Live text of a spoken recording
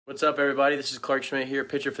What's up, everybody? This is Clark Schmidt here,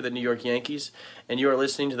 pitcher for the New York Yankees, and you are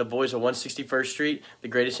listening to the Boys of 161st Street, the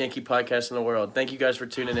greatest Yankee podcast in the world. Thank you guys for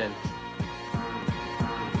tuning in.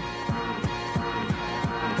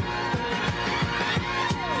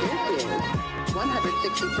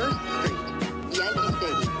 161st Street, Yankee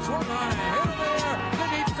Stadium. Swung on a hit in the air to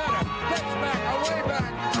deep center. Gets back, away back.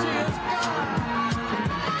 She is gone.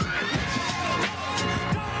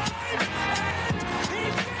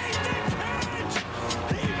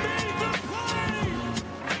 He made the play.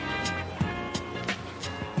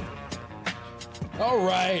 All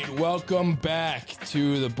right, welcome back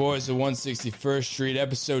to the Boys of 161st Street,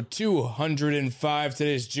 episode 205.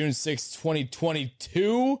 Today is June 6,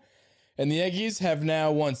 2022. And the Yankees have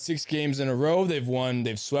now won 6 games in a row.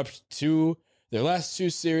 They've swept their last 2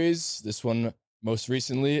 series. This one most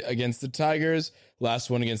recently against the Tigers.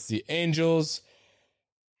 Last one against the Angels.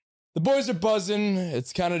 The boys are buzzing.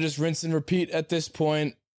 It's kind of just rinse and repeat at this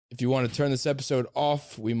point. If you want to turn this episode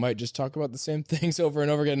off, we might just talk about the same things over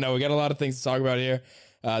and over again. No, we got a lot of things to talk about here.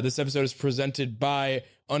 This episode is presented by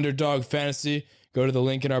Underdog Fantasy. Go to the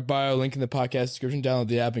link in our bio, link in the podcast description, download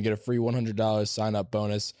the app, and get a free $100 sign-up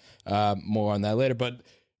bonus. More on that later. But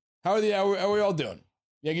how are we all doing?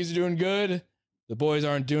 Yankees are doing good. The boys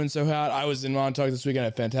aren't doing so hot. I was in Montauk this weekend. I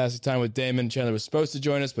had a fantastic time with Damon. Chandler was supposed to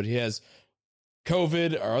join us, but he has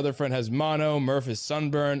COVID. Our other friend has mono. Murph is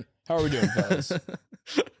sunburn. How are we doing, fellas?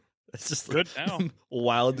 That's just good now.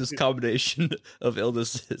 Wildest combination of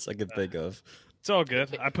illnesses I can think of. It's all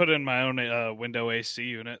good. I put in my own window AC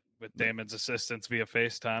unit with Damon's assistance via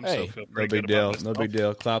FaceTime. Hey, so feel No pretty big good deal. about No myself. big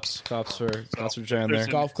deal. Claps for Chandler.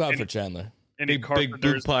 Golf clap for Chandler. Any Big carpenters?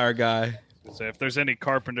 boot plier guy. So if there's any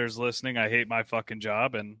carpenters listening, I hate my fucking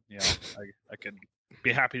job, and I could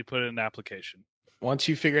be happy to put in an application. Once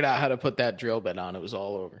you figured out how to put that drill bit on, it was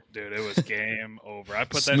all over. Dude, it was game over. I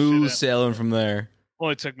put that Smooth shit in. sailing from there.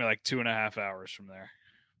 Only took me like 2.5 hours from there,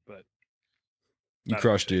 but You Not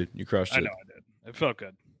crushed, a big dude. You crushed I it. know I did. It felt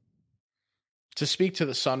good. To speak to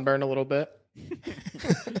the sunburn a little bit,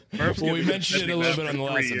 Murph's Well, we been mentioned it a sending little that bit on the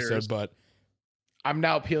for last 3 years. episode, but I'm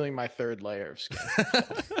now peeling my 3rd layer of skin.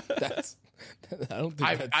 that's I don't think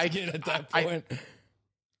that's I it at that I- point.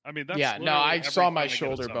 I mean, that's Yeah, no, literally I every saw time my I get a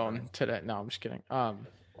shoulder sunburn. bone today. No, I'm just kidding.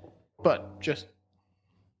 But just,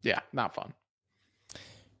 yeah, not fun.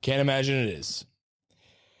 Can't imagine it is.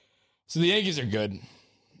 So the Yankees are good.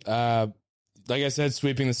 Like I said,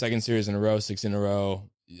 sweeping the second series in a row, 6 in a row.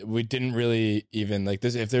 We didn't really even like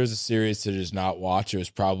this. If there was a series to just not watch, it was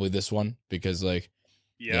probably this one because like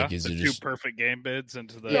Yeah, Yankees the are 2 just- perfect game bids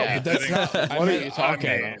into the Yeah, but that's not. I What are meant, you talking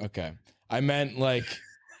okay, about? okay. I meant like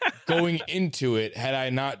going into it. Had I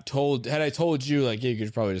told you like, yeah, you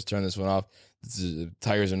could probably just turn this one off. The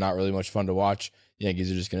Tigers are not really much fun to watch. The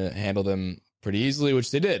Yankees are just going to handle them pretty easily,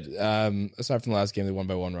 which they did. Aside from the last game, they won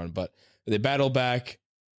by 1 run, but they battle back.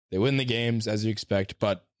 They win the games as you expect.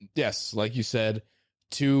 But yes, like you said,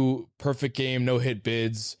 2 perfect game, no hit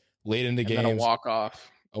bids late in the And games. then a walk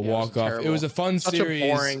off. A Yeah, it was walk off. It terrible. was a fun Such a series.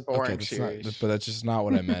 boring that's series. Not, but that's just not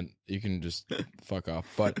what I meant. You can just fuck off.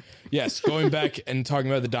 But yes, going back and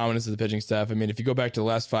talking about the dominance of the pitching staff. I mean, if you go back to the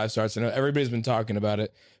last 5 starts, I know everybody's been talking about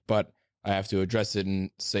it, but I have to address it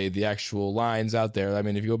and say the actual lines out there. I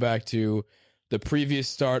mean, if you go back to the previous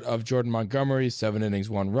start of Jordan Montgomery, 7 innings,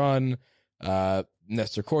 1 run.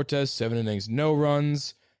 Nestor Cortez, 7 innings, no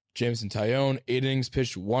runs. Jameson Tyone, 8 innings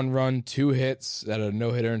pitched, 1 run, 2 hits. That a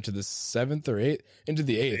no hitter into the 7th or 8th, into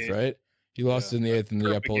the 8th, right? He lost in the 8th and then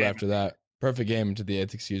he got Perfect pulled game. after that. Perfect game into the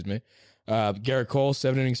 8th, excuse me. Garrett Cole,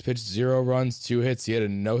 7 innings pitched, 0 runs, 2 hits. He had a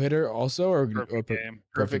no hitter also, or Perfect game.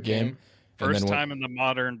 Perfect game. And First then one- time in the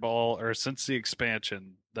modern ball, or since the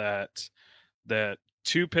expansion, that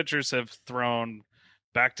 2 pitchers have thrown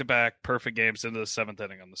back-to-back perfect games into the 7th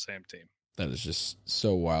inning on the same team. That is just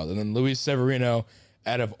so wild. And then Luis Severino,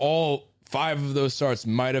 out of all 5 of those starts,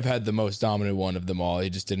 might have had the most dominant one of them all. He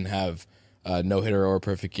just didn't have a no hitter or a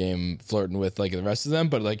perfect game flirting with like the rest of them.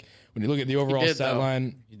 But like when you look at the overall did, stat though.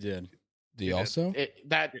 line, You did. do you also?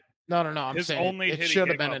 No. I'm His saying only it hit he should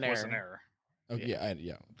have gave been up an was error. an error. Oh,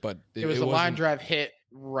 yeah. But It was a line wasn't- drive hit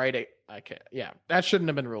right at. Yeah, that shouldn't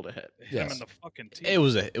have been ruled a hit. Him Yes. and the fucking team. It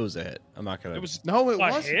was a hit. I'm not gonna. It was No, it a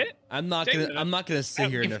wasn't. hit. I'm not David, gonna sit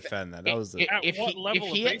here and if- defend that. That was if- At if what he- level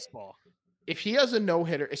if of he- baseball? If he has a no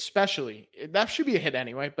hitter, especially that should be a hit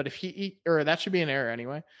anyway. But or that should be an error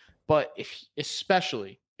anyway. But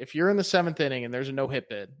especially if you're in the 7th inning and there's a no hit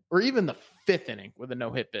bid, or even the 5th inning with a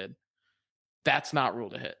no hit bid, that's not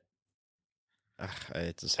ruled a hit.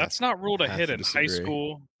 That's not ruled a have hit to in high disagree.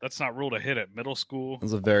 school. That's not ruled a hit at middle school. It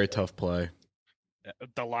was a very tough play.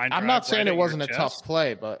 The line. I'm drive not saying right it at wasn't a your tough chest.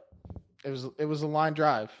 play, but it was a line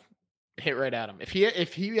drive. hit right at him. If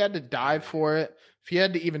he had to dive for it, if he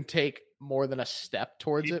had to even take more than a step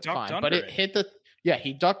towards He it, ducked fine. under But it. it hit the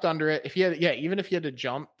he ducked under it. If he had even if he had to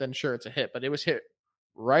jump, then sure it's a hit. But it was hit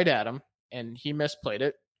right at him, and he misplayed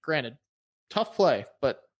it. Granted, tough play,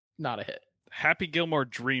 but not a hit. Happy Gilmore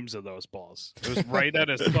dreams of those balls. It was right at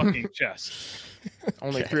his fucking chest.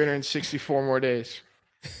 Only 364 more days.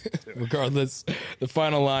 Regardless, the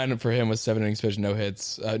final line for him was 7 innings pitched, no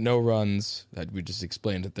hits, no runs. That we just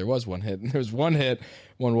explained that there was one hit. There was one hit,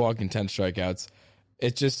 one walk, and 10 strikeouts.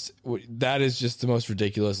 That is just the most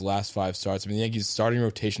ridiculous last 5 starts. I mean, the Yankees starting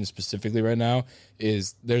rotation specifically right now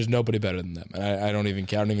there's nobody better than them. And I don't even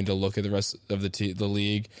care. I don't even need to look at the rest of the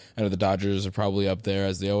league. I know the Dodgers are probably up there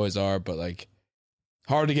as they always are, but like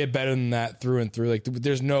hard to get better than that through and through. Like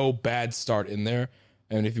there's no bad start in there.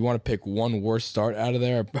 And if you want to pick one worst start out of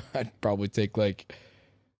there, I'd probably take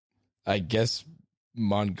I guess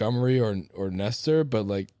Montgomery or Nestor, but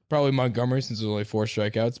probably Montgomery since there's only 4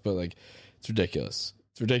 strikeouts. But it's ridiculous.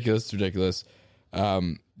 It's ridiculous.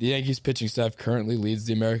 The Yankees pitching staff currently leads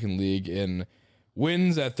the American League in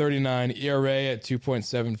wins at 39, ERA at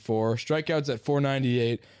 2.74, strikeouts at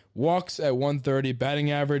 498, walks at 130,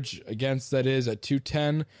 batting average against that is at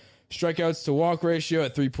 210, strikeouts to walk ratio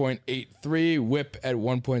at 3.83, whip at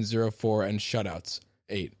 1.04, and shutouts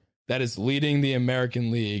 8. That is leading the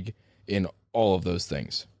American League in all of those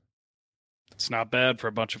things. It's not bad for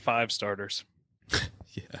a bunch of 5 starters.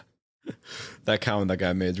 Yeah. That comment that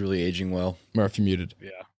guy made is really aging well. Murph, you muted. Yeah.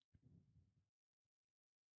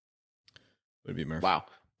 Would it be Murph?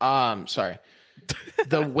 Wow. Sorry.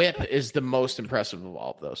 The whip is the most impressive of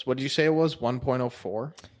all of those. What did you say it was?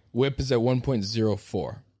 1.04? Whip is at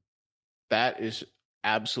 1.04. That is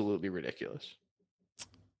absolutely ridiculous.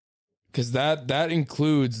 Because that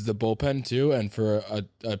includes the bullpen too, and for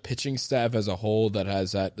a pitching staff as a whole that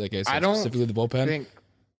has that, like I said, I don't specifically the bullpen. I think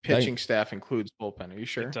pitching staff includes bullpen. Are you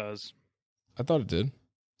sure? It does. I thought it did.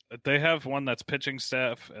 They have one that's pitching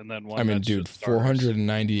staff and then one I mean, that's dude, just starters.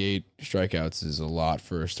 498 strikeouts is a lot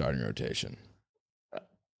for a starting rotation.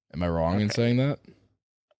 Am I wrong in saying that?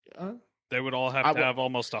 They would all have to have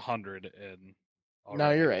almost 100 in.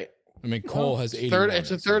 No, you're right. I mean, Cole has 80.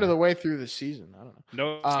 It's a third of the way through the season. I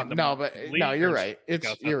don't know. No, you're right.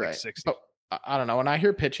 You're right. 60. But I don't know. When I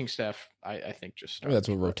hear pitching staff, I think just I mean, that's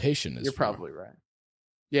what rotation is. You're for. probably right.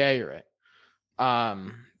 Yeah, you're right.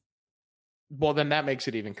 Well, then that makes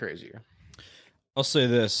it even crazier. I'll say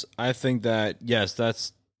this. I think that, yes,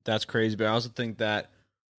 that's crazy, but I also think that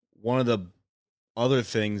one of the other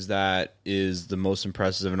things that is the most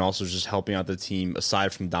impressive and also just helping out the team,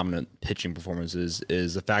 aside from dominant pitching performances,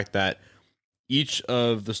 is the fact that each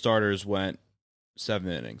of the starters went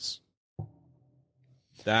 7 innings.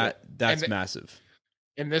 That's massive.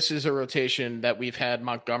 And this is a rotation that we've had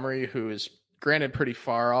Montgomery, who is granted pretty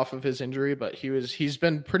far off of his injury, but he's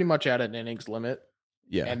been pretty much at an innings limit.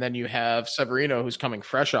 Yeah. And then you have Severino, who's coming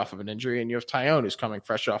fresh off of an injury, and you have Tyone, who's coming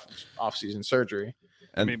fresh off off-season surgery.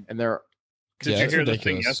 I mean, and they're did Yeah, you hear that's the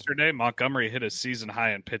thing ridiculous. yesterday? Montgomery hit his season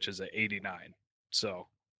high in pitches at 89. So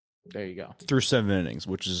there you go. Through 7 innings,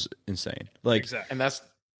 which is insane. exactly. And that's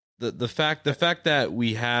the fact that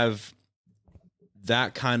we have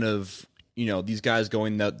that kind of, these guys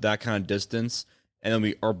going that kind of distance, and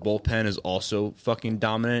then our bullpen is also fucking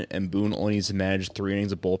dominant, and Boone only needs to manage 3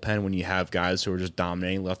 innings of bullpen when you have guys who are just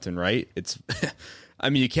dominating left and right. It's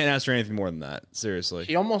I mean, you can't ask for anything more than that. Seriously.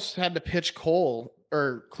 he almost had to pitch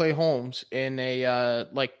Clay Holmes in a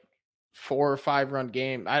 4 or 5 run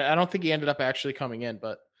game. I don't think he ended up actually coming in,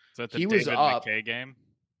 but Is that the he David was up. McKay game?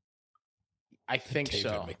 I think David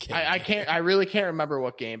so. McKay. I really can't remember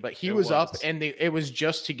what game, but he It was up, was. and it was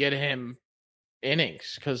just to get him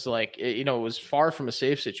innings because it was far from a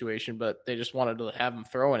safe situation, but they just wanted to have him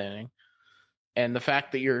throw an inning. And the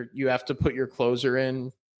fact that you have to put your closer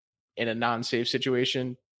in a non-safe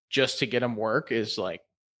situation just to get him work is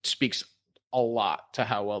speaks a lot to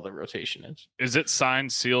how well the rotation is. Is it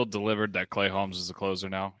signed, sealed, delivered that Clay Holmes is the closer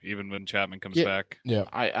now, even when Chapman comes Yeah. back? Yeah.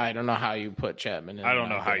 I don't know how you put Chapman in. I don't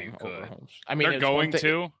know how getting you over could. Holmes. I mean, They're it's one going thing-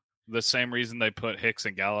 to the same reason they put Hicks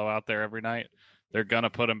and Gallo out there every night. They're gonna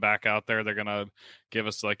put him back out there. They're gonna give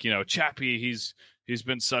us Chappie. He's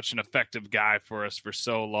been such an effective guy for us for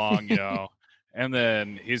so long, and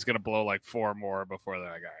then he's gonna blow 4 more before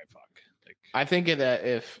that guy. Fuck. I think that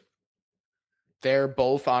if they're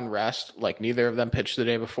both on rest, neither of them pitched the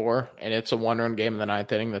day before, and it's a 1-run game in the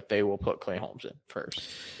 9th inning, that they will put Clay Holmes in first.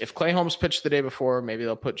 If Clay Holmes pitched the day before, maybe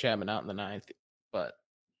they'll put Chapman out in the 9th. But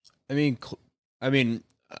I mean, I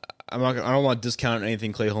don't want to discount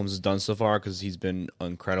anything Clay Holmes has done so far because he's been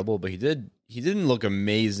incredible, but he didn't look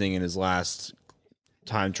amazing in his last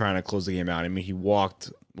time trying to close the game out. I mean, he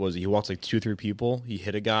walked like 2-3 people. He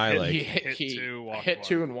hit a guy. Like he hit two, walked hit one.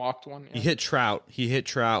 2 and walked 1. he hit Trout.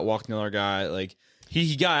 Walked another guy. Like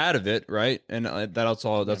he got out of it, right? And that's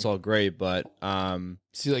all great. But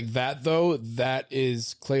See, like that though, that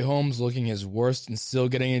is Clay Holmes looking his worst and still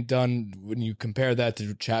getting it done. When you compare that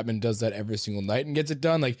to Chapman does that every single night and gets it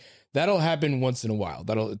done, like that'll happen once in a while.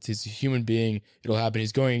 He's a human being. It'll happen.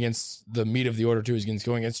 He's going against the meat of the order too. He's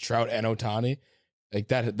going against Trout and Ohtani. Like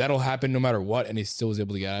that'll happen no matter what, and he still was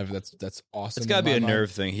able to get out of it. That's awesome. it's got to be a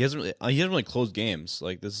nerve thing. He hasn't really closed games.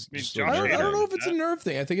 Like this. I mean, Just Josh a I nerve don't thing. know if it's a nerve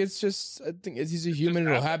thing. I think he's a human.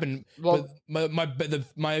 It'll happen. Well- But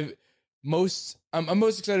I'm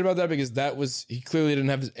most excited about that because he clearly didn't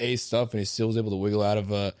have his A stuff, and he still was able to wiggle out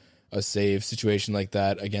of a save situation like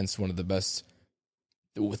that against one of the best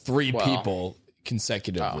three people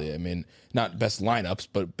consecutively. I mean, not best lineups,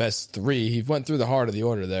 but best 3. He went through the heart of the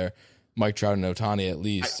order there. Mike Trout and Ohtani at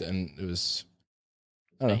least, and it was.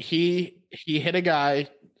 I don't know. He hit a guy.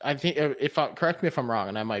 I think correct me if I'm wrong,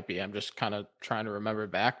 and I might be. I'm just kind of trying to remember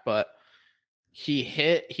back, but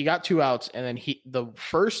he got 2 outs, and then the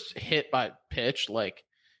first hit by pitch, like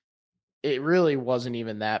it really wasn't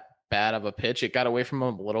even that bad of a pitch. It got away from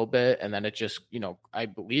him a little bit, and then it just, I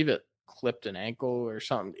believe it clipped an ankle or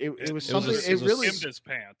something. It was something. It really skimmed his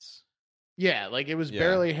pants. Yeah, like it was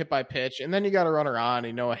barely hit by pitch, and then you got a runner on,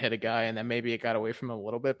 hit a guy, and then maybe it got away from him a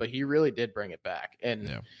little bit, but he really did bring it back.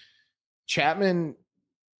 And Chapman,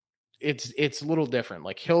 it's a little different.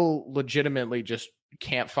 Like he'll legitimately just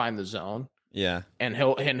can't find the zone. Yeah, and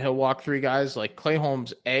he'll walk 3 guys. Like Clay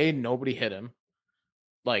Holmes, nobody hit him.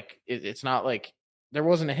 Like it's not like there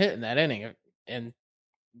wasn't a hit in that inning, and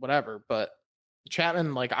whatever, but.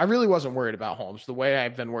 Chapman, like I really wasn't worried about Holmes the way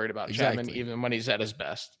I've been worried about Chapman, even when he's at his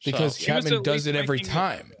best. Because So, Chapman does it every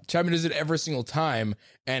time. Chapman does it every single time,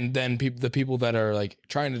 and then the people that are like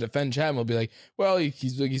trying to defend Chapman will be like, "Well,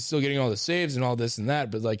 he's still getting all the saves and all this and that,"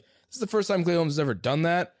 but like this is the first time Clay Holmes has ever done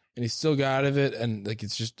that, and he still got out of it. And like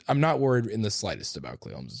it's just, I'm not worried in the slightest about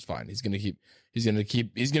Clay Holmes. It's fine. He's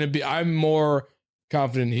gonna be. I'm more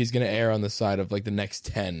confident he's going to err on the side of like the next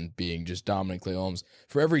 10 being just dominant Clay Holmes.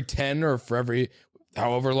 For every 10 or for every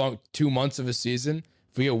however long 2 months of a season,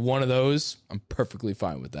 if we get one of those, I'm perfectly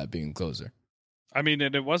fine with that being the closer. I mean,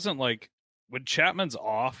 and it wasn't like when Chapman's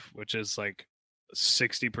off, which is like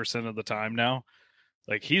 60% of the time now,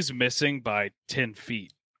 like he's missing by 10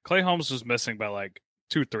 feet. Clay Holmes was missing by like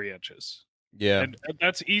 2-3 inches. Yeah. And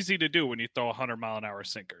that's easy to do when you throw 100-mile-an-hour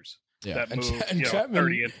sinkers. Yeah, That move, and Chapman,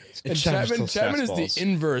 30 inches. and Chapman is the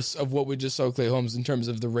inverse of what we just saw Clay Holmes in terms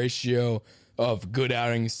of the ratio of good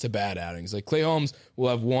outings to bad outings. Like Clay Holmes will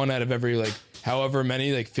have 1 out of every like however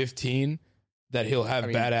many, like 15 that he'll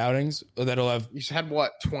have bad outings, or that he'll have. He's had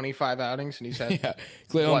what 25 outings, and he's had Yeah,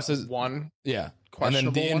 Clay Holmes says 1. Yeah, and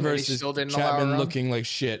then the inverse is Chapman looking like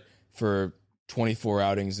shit for 24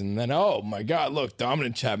 outings, and then oh my god, look,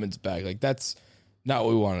 dominant Chapman's back. Like that's not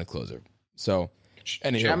what we want in a closer. So.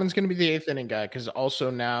 Anywho. Chapman's going to be the 8th inning guy because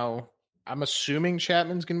also now I'm assuming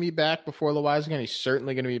Chapman's going to be back before Loizaga. He's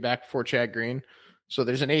certainly going to be back before Chad Green. So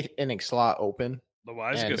there's an 8th inning slot open.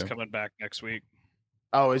 Loizaga coming back next week.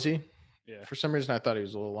 Oh, is he? Yeah. For some reason, I thought he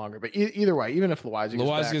was a little longer. But either way, even if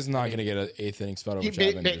Loizaga's not going to get an 8th inning spot over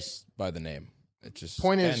Chapman just by the name. It just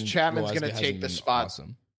point is Chapman's going to take the spot.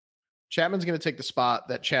 Awesome. Chapman's going to take the spot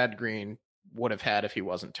that Chad Green would have had if he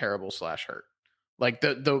wasn't terrible/hurt. Like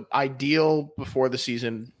the ideal before the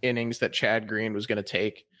season innings that Chad Green was going to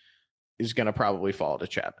take is going to probably fall to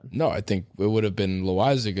Chapman. No, I think it would have been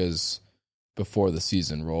Loizaga's before the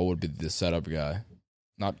season role would be the setup guy,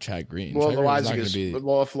 not Chad Green. Well,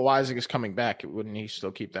 if Loizaga's coming back, wouldn't he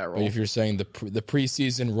still keep that role? But if you're saying the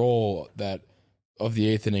preseason role that of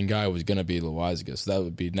the 8th inning guy was going to be Loizaga, so that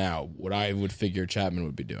would be now what I would figure Chapman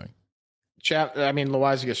would be doing.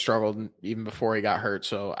 Loizaga struggled even before he got hurt,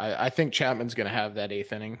 so I think Chapman's going to have that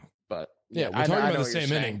 8th inning. But yeah, we're talking about the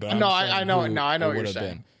same inning. But I know what you're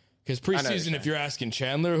saying. Because preseason, if you're asking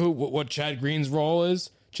Chandler what Chad Green's role is,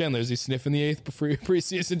 Chandler, is he sniffing the 8th before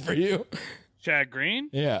preseason for you? Chad Green?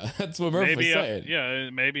 Yeah, that's what Murph was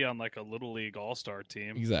saying. Maybe on like a little league all-star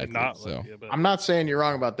team. Exactly. I'm not saying you're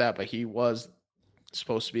wrong about that, but he was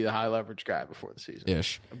supposed to be the high leverage guy before the season.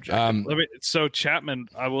 Ish. So Chapman,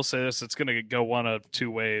 I will say this: it's going to go one of 2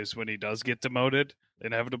 ways when he does get demoted.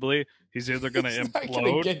 Inevitably, he's either going to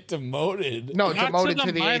implode. Get demoted. No, not demoted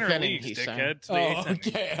to the 8th inning. Leagues, He's dickhead.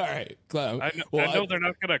 Okay, all right. Glad. I know they're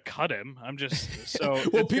not going to cut him. I'm just so.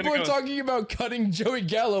 Well, people are talking about cutting Joey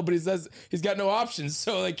Gallo, but he says he's got no options.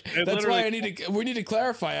 So like that's why we need to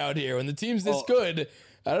clarify out here. When the team's this good,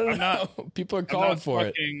 I don't know. People are calling for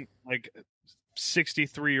it. Like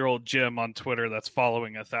 63-year-old Jim on Twitter that's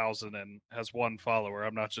following 1,000 and has one follower.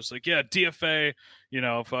 I'm not just like, yeah, DFA,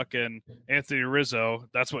 fucking Anthony Rizzo.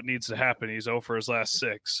 That's what needs to happen. He's 0 for his last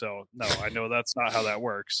 6. So no, I know that's not how that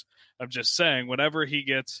works. I'm just saying whenever he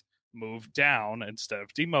gets moved down instead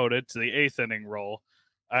of demoted to the 8th inning role,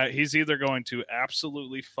 he's either going to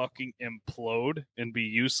absolutely fucking implode and be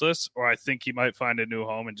useless, or I think he might find a new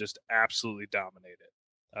home and just absolutely dominate it.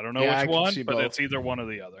 I don't know which one, but it's either one or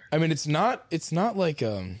the other. I mean, it's not like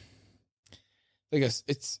it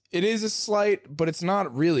is a slight, but it's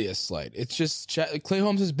not really a slight. It's just Clay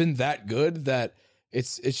Holmes has been that good that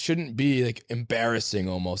it shouldn't be like embarrassing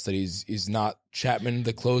almost that he's not Chapman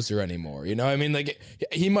the closer anymore. You know what I mean? Like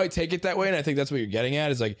he might take it that way, and I think that's what you're getting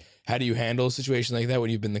at is like, how do you handle a situation like that when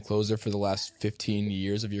you've been the closer for the last 15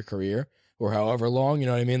 years of your career or however long? You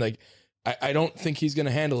know what I mean? Like I don't think he's going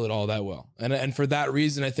to handle it all that well. And for that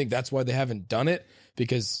reason, I think that's why they haven't done it,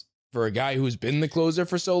 because for a guy who's been the closer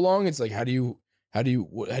for so long, it's like, how do you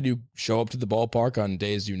show up to the ballpark on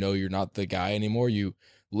days you're not the guy anymore? You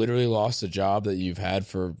literally lost a job that you've had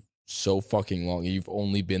for so fucking long. You've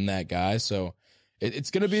only been that guy. So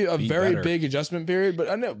it's going to be a very big adjustment period,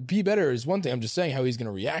 but I know be better is one thing. I'm just saying how he's going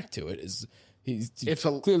to react to it is he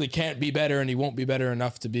clearly can't be better, and he won't be better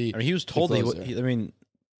enough to be. I mean, he was told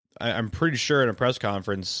I'm pretty sure in a press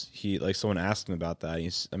conference, someone asked him about that.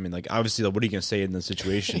 Obviously, what are you going to say in this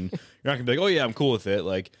situation? You're not going to be like, oh yeah, I'm cool with it.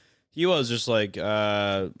 Like he was just like,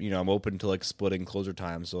 I'm open to like splitting closer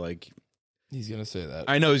time. So like, he's going to say that.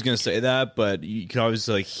 I know he's going to say that, but you can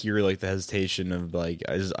obviously like hear like the hesitation of like,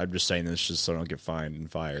 I'm just saying this just so I don't get fined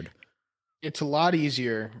and fired. It's a lot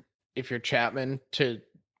easier if you're Chapman to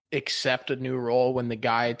accept a new role when the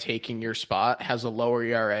guy taking your spot has a lower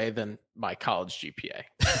ERA than my college GPA.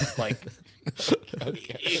 Like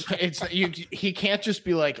he can't just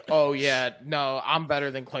be like, oh yeah, no, I'm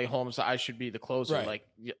better than Clay Holmes, I should be the closer. Right. Like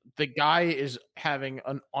the guy is having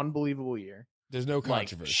an unbelievable year. There's no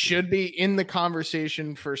controversy. Should be in the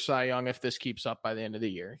conversation for Cy Young if this keeps up by the end of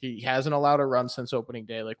the year. He hasn't allowed a run since opening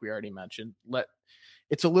day, like we already mentioned.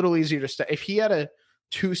 It's a little easier to stay. If he had a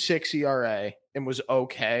 2.6 ERA and was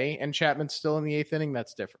okay, and Chapman's still in the 8th inning,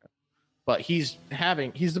 that's different. But he's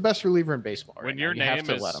the best reliever in baseball. When your name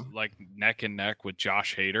is like neck and neck with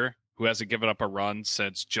Josh Hader, who hasn't given up a run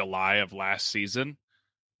since July of last season,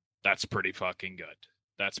 that's pretty fucking good.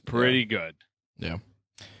 That's pretty good. Yeah.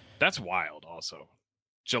 That's wild also.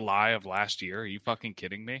 July of last year? Are you fucking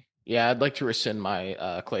kidding me? Yeah, I'd like to rescind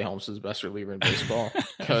my Clay Holmes is the best reliever in baseball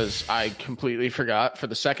because I completely forgot for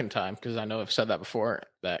the second time, because I know I've said that before,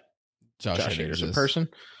 that Josh Hader's a person.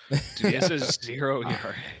 Dude, this is 0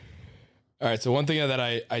 ERA. All right, so one thing that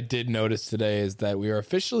I did notice today is that we are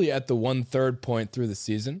officially at the 1/3 point through the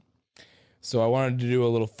season. So I wanted to do a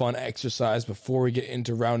little fun exercise before we get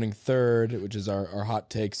into rounding third, which is our hot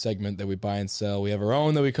take segment that we buy and sell. We have our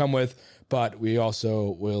own that we come with, but we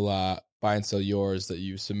also will buy and sell yours that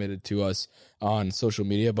you submitted to us on social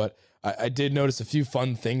media. But I did notice a few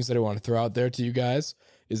fun things that I want to throw out there to you guys.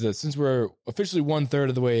 Is that since we're officially 1/3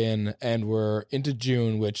 of the way in and we're into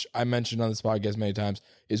June, which I mentioned on this podcast many times,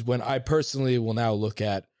 is when I personally will now look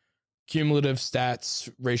at cumulative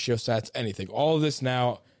stats, ratio stats, anything. All of this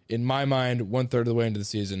now, in my mind, 1/3 of the way into the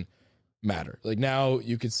season matter. Like now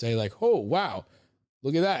you could say like, oh, wow,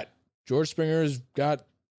 look at that. George Springer's got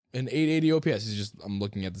an 880 OPS. I'm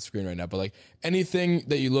looking at the screen right now, but like anything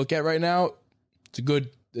that you look at right now, it's a good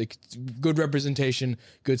representation,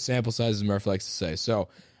 good sample size, as Murph likes to say. So,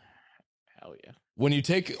 hell yeah. When you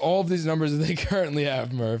take all of these numbers that they currently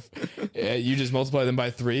have, Murph, you just multiply them by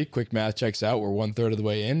 3. Quick math checks out. We're 1/3 of the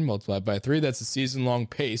way in, multiplied by 3. That's a season-long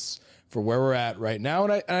pace for where we're at right now,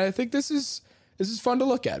 and I think this is fun to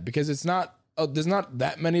look at because it's not there's not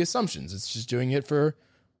that many assumptions. It's just doing it for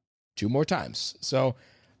 2 more times. So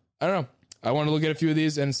I don't know. I want to look at a few of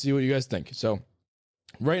these and see what you guys think. So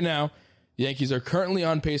right now, the Yankees are currently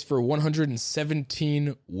on pace for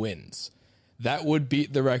 117 wins. That would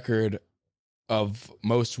beat the record of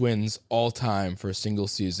most wins all time for a single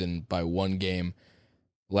season by 1 game.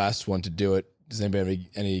 Last one to do it. Does anybody have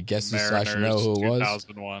any guesses / know who it was?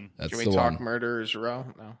 2001. That's Can we talk Murderers Row?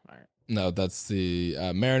 No? All right. No, that's the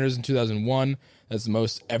Mariners in 2001. That's the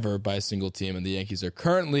most ever by a single team, and the Yankees are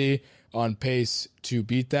currently on pace to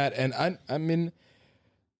beat that. And I mean,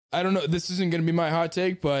 I don't know. This isn't going to be my hot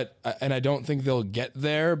take, but I don't think they'll get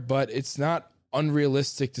there. But it's not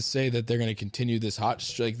unrealistic to say that they're going to continue this hot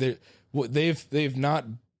streak. They've not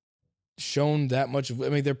shown that much. I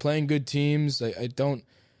mean, they're playing good teams. I don't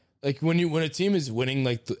like when a team is winning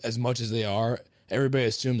like as much as they are. Everybody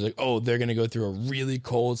assumes like, oh, they're going to go through a really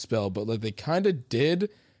cold spell, but like they kind of did. A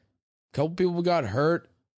couple people got hurt.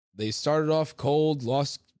 they started off cold,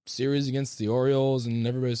 lost series against the Orioles, and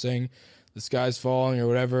everybody's saying the sky's falling or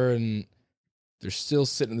whatever, and they're still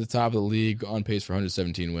sitting at the top of the league on pace for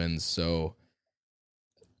 117 wins. So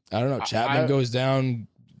I don't know. Chapman goes down,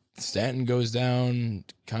 Stanton goes down,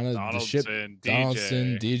 kind of the ship.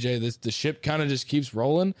 Donaldson, DJ. The ship kind of just keeps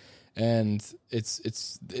rolling, and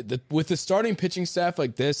with the starting pitching staff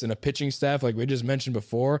like this and a pitching staff like we just mentioned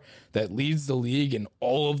before that leads the league in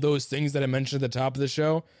all of those things that I mentioned at the top of the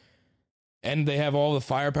show, and they have all the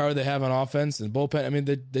firepower they have on offense and bullpen. I mean,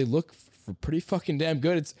 they look pretty fucking damn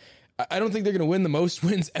good. I don't think they're going to win the most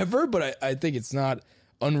wins ever, but I think it's not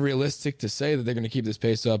unrealistic to say that they're going to keep this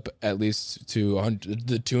pace up at least to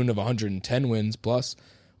the tune of 110 wins plus,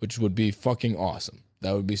 which would be fucking awesome.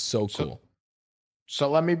 That would be so cool. So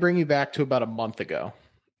let me bring you back to about a month ago.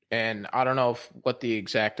 And I don't know what the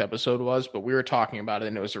exact episode was, but we were talking about it,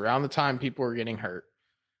 and it was around the time people were getting hurt.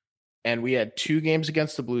 And we had 2 games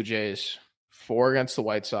against the Blue Jays, 4 against the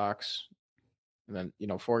White Sox, and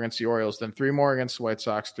then, 4 against the Orioles, then 3 more against the White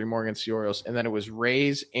Sox, 3 more against the Orioles. And then it was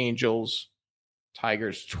Rays, Angels,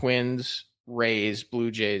 Tigers, Twins, Rays,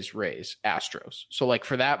 Blue Jays, Rays, Astros. So like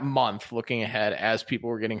for that month, looking ahead as people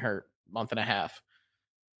were getting hurt, month and a half,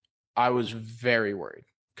 I was very worried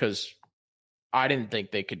because I didn't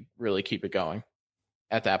think they could really keep it going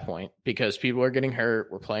at that point because people are getting hurt.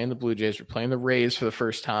 We're playing the Blue Jays. We're playing the Rays for the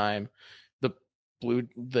first time.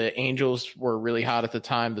 The Angels were really hot at the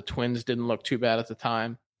time. The Twins didn't look too bad at the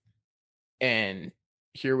time. And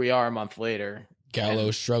here we are a month later.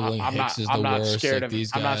 Gallo struggling. Hicks is the worst. Scared like of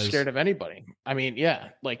these I'm guys. not scared of anybody. I mean, yeah,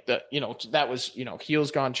 like that was,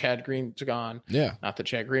 Heel's gone, Chad Green's gone. Yeah. Not that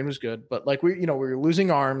Chad Green was good, but like we were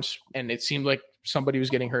losing arms and it seemed like somebody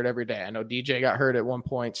was getting hurt every day. I know DJ got hurt at one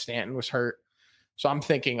point. Stanton was hurt. So I'm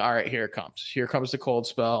thinking, all right, here it comes. Here comes the cold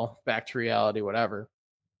spell, back to reality, whatever.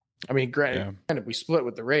 I mean, granted, we split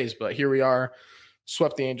with the Rays, but here we are,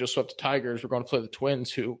 swept the Angels, swept the Tigers. We're going to play the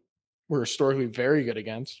Twins, who we're historically very good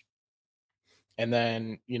against. And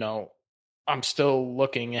then, I'm still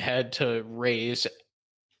looking ahead to Rays,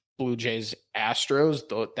 Blue Jays, Astros.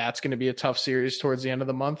 Though that's going to be a tough series towards the end of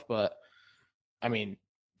the month. But, I mean,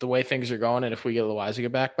 the way things are going, and if we get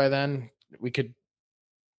Loaisiga back by then, we could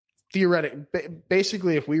theoretically,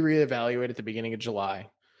 basically, if we reevaluate at the beginning of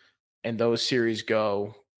July and those series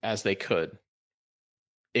go as they could,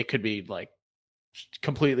 it could be like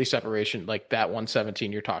completely separation, like that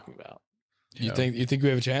 117 you're talking about. You think we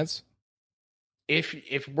have a chance? If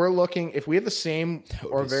we have the same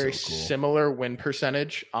or very so cool. similar win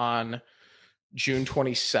percentage on June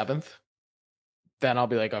 27th, then I'll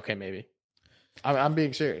be like, okay, maybe. I'm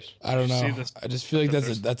being serious. I don't know. I just feel like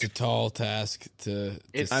that's a tall task to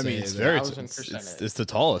I mean, it's it's the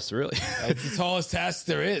tallest, really. It's the tallest task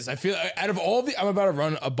there is. I feel out of all I'm about to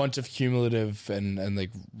run a bunch of cumulative and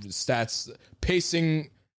like stats pacing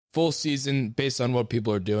full season based on what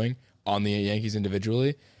people are doing on the Yankees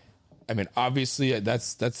individually. I mean, obviously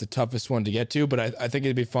that's the toughest one to get to, but I think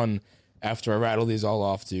it'd be fun after I rattle these all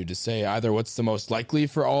off to say either what's the most likely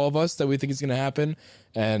for all of us that we think is going to happen,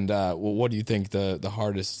 and what do you think the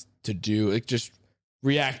hardest to do? Like just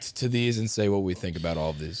react to these and say what we think about all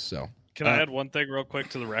of these. So can I add one thing real quick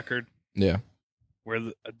to the record? Yeah.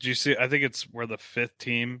 Do you see? I think we're the 5th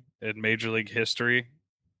team in Major League history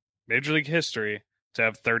to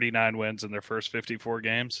have 39 wins in their first 54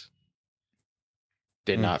 games.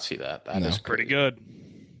 Did not see that. That is pretty good.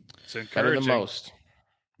 It's encouraging. Better than most.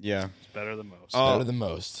 Yeah. It's better than most. Better than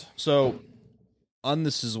most. So on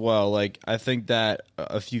this as well, like I think that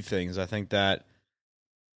a few things. I think that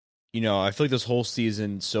I feel like this whole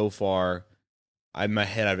season so far, in my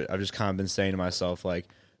head I've just kind of been saying to myself like,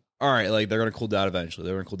 all right, like they're gonna cool down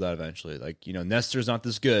eventually. Like Nestor's not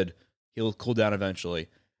this good. He'll cool down eventually.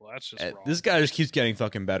 Well, that's just wrong. This guy just keeps getting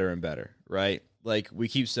fucking better and better, right? Like we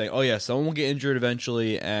keep saying, oh yeah, someone will get injured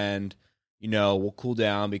eventually, and we'll cool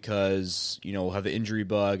down because we'll have the injury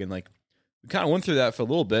bug, and like we kind of went through that for a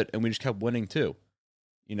little bit, and we just kept winning too.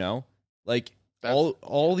 Like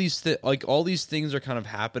all these things are kind of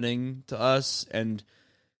happening to us, and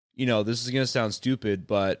this is gonna sound stupid,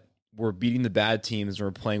 but we're beating the bad teams and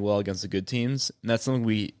we're playing well against the good teams, and that's something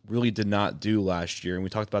we really did not do last year, and we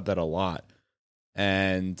talked about that a lot.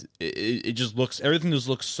 And it just everything just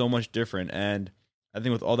looks so much different. And I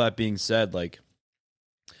think with all that being said, like,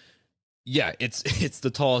 yeah, it's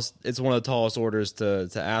one of the tallest orders to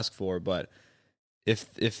ask for. But if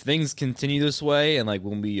things continue this way, and like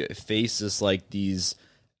when we face this like these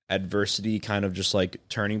adversity kind of just like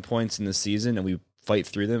turning points in the season, and we fight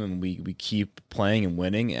through them, and we keep playing and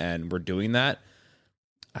winning, and we're doing that,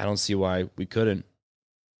 I don't see why we couldn't.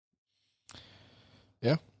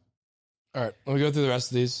 Yeah. All right, let me go through the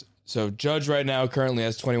rest of these. So Judge right now currently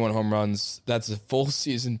has 21 home runs. That's a full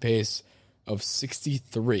season pace of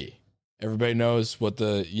 63. Everybody knows what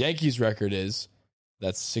the Yankees record is.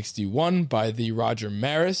 That's 61 by the Roger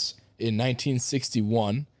Maris in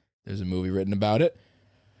 1961. There's a movie written about it.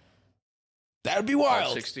 That would be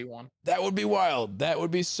wild. 61. That would be wild. That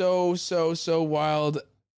would be so wild.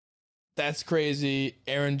 That's crazy.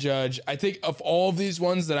 Aaron Judge. I think of all of these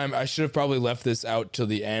ones that I should have probably left this out till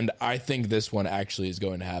the end. I think this one actually is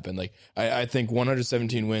going to happen. Like I think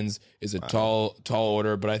 117 wins is a tall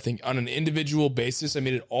order, but I think on an individual basis, I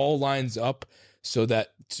mean, it all lines up so that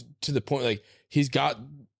to the point, like he's got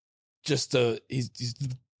just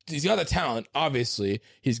he's got the talent, obviously.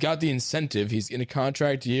 He's got the incentive. He's in a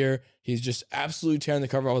contract year. He's just absolutely tearing the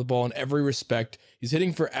cover off the ball in every respect. He's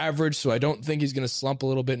hitting for average, so I don't think he's going to slump a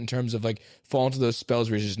little bit in terms of like fall into those spells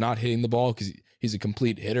where he's just not hitting the ball because he's a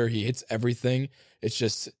complete hitter. He hits everything. It's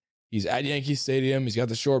just he's at Yankee Stadium. He's got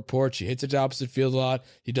the short porch. He hits it to opposite field a lot.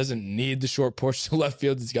 He doesn't need the short porch to left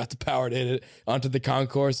field. He's got the power to hit it onto the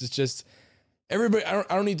concourse. It's just everybody. I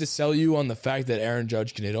don't need to sell you on the fact that Aaron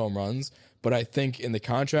Judge can hit home runs, but I think in the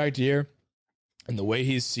contract year and the way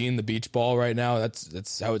he's seeing the beach ball right now,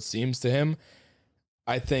 that's how it seems to him.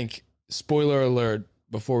 I think, spoiler alert,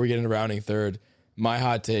 before we get into rounding third, my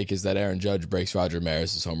hot take is that Aaron Judge breaks Roger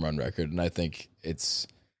Maris's home run record, and I think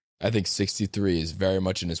 63 is very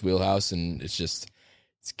much in his wheelhouse, and it's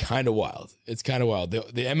kind of wild. It's kind of wild. The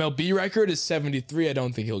MLB record is 73. I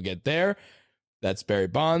don't think he'll get there. That's Barry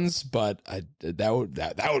Bonds, but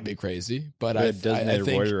that would be crazy. But I think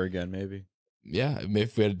Reuter again, maybe. Yeah,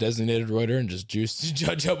 if we had a designated Reuter and just juiced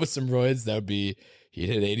Judge up with some roids, that would be he'd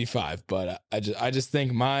hit 85. But I just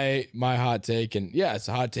think my hot take, and yeah, it's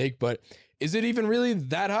a hot take, but is it even really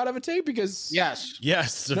that hot of a take? Because yes,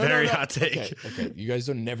 it's a very hot take. Okay, you guys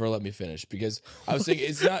don't never let me finish because I was saying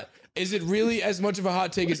it's not. Is it really as much of a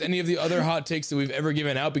hot take as any of the other hot takes that we've ever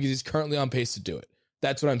given out? Because he's currently on pace to do it.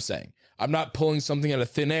 That's what I'm saying. I'm not pulling something out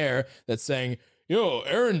of thin air that's saying,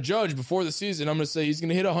 Aaron Judge before the season, I'm going to say he's going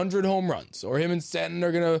to hit 100 home runs, or him and Stanton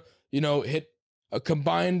are going to, hit a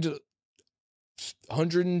combined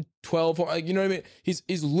 112. You know what I mean?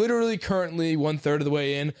 He's literally currently 1/3 of the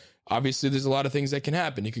way in. Obviously, there's a lot of things that can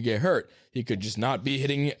happen. He could get hurt. He could just not be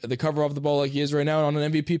hitting the cover off the ball like he is right now on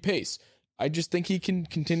an MVP pace. I just think he can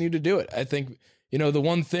continue to do it. I think, the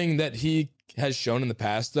one thing that he has shown in the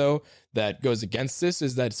past, though, that goes against this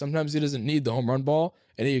is that sometimes he doesn't need the home run ball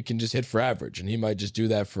and he can just hit for average. And he might just do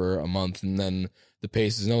that for a month and then the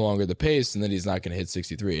pace is no longer the pace and then he's not going to hit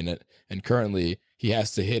 63. And currently he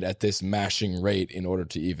has to hit at this mashing rate in order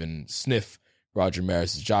to even sniff Roger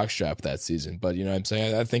Maris's jockstrap that season. But you know what I'm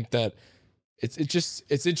saying? I think that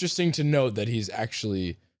it's interesting to note that he's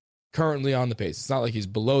actually currently on the pace. It's not like he's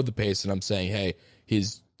below the pace and I'm saying, hey,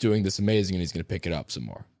 he's doing this amazing and he's going to pick it up some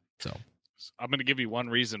more. So I'm going to give you one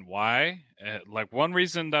reason why, one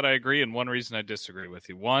reason that I agree and one reason I disagree with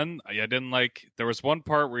you. One, I didn't like, there was one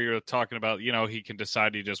part where you were talking about, he can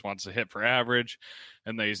decide he just wants to hit for average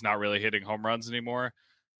and that he's not really hitting home runs anymore.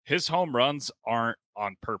 His home runs aren't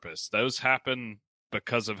on purpose. Those happen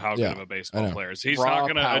because of how good of a baseball player is. He's not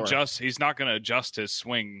going to adjust. He's not going to adjust his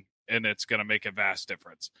swing and it's going to make a vast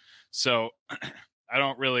difference. So I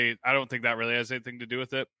don't think that really has anything to do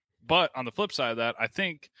with it. But on the flip side of that, I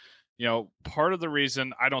think, part of the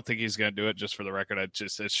reason I don't think he's going to do it, just for the record,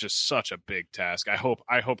 it's just such a big task. I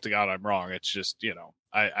hope to God I'm wrong. It's just,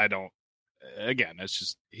 I don't, again, it's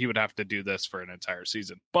just, he would have to do this for an entire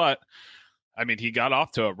season. But I mean, he got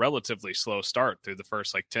off to a relatively slow start through the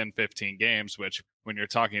first 10, 15 games, which when you're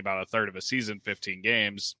talking about a third of a season, 15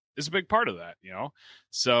 games is a big part of that,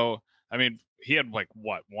 So, I mean, he had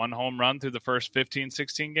one home run through the first 15,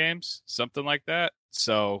 16 games, something like that.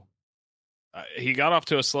 So he got off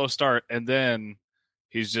to a slow start and then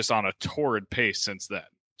he's just on a torrid pace since then.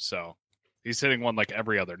 So he's hitting one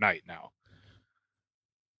every other night now.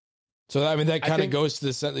 So, I mean, that kind of goes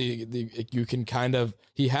to you can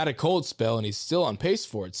he had a cold spell and he's still on pace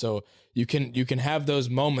for it. So you can have those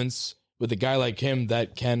moments with a guy like him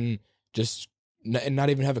that can just not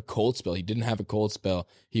even have a cold spell. He didn't have a cold spell.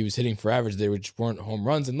 He was hitting for average. They just weren't home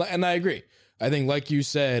runs. And I agree. I think, like you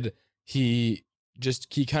said, he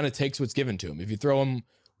kind of takes what's given to him. If you throw him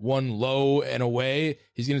one low and away,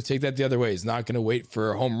 he's going to take that the other way. He's not going to wait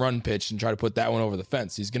for a home run pitch and try to put that one over the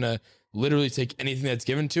fence. He's going to literally take anything that's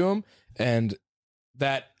given to him. And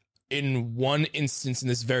that, in one instance, in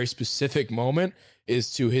this very specific moment,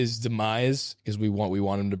 is to his demise, because we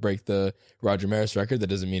want him to break the Roger Maris record. That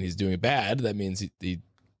doesn't mean he's doing bad. That means he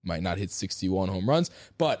might not hit 61 home runs.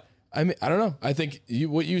 But I mean, I don't know. I think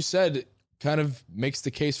what you said kind of makes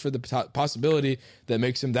the case for the possibility that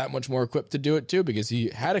makes him that much more equipped to do it too, because he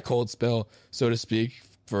had a cold spell, so to speak,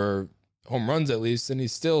 for home runs at least, and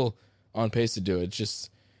he's still on pace to do it. Just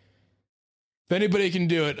if anybody can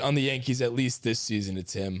do it on the Yankees, at least this season,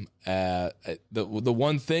 it's him. The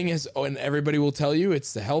one thing is, and everybody will tell you,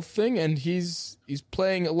 it's the health thing, and he's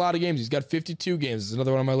playing a lot of games. He's got 52 games. There's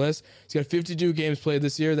another one on my list. He's got 52 games played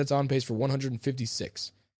this year. That's on pace for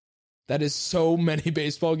 156. That is so many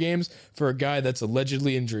baseball games for a guy that's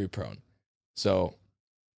allegedly injury prone. So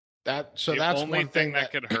that's only one thing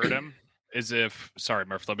that could hurt him is if. Sorry,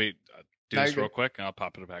 Murph. Let me do this real quick, and I'll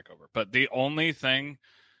pop it back over. But the only thing,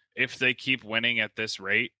 if they keep winning at this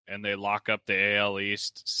rate and they lock up the AL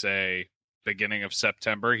East, say beginning of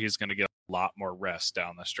September, he's going to get a lot more rest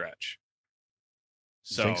down the stretch.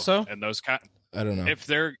 So, think so? And those I don't know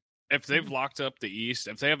if they've locked up the East,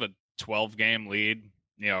 if they have a 12-game lead,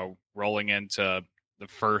 rolling into the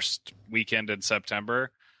first weekend in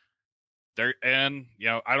September, I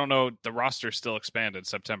don't know, the roster's still expanded in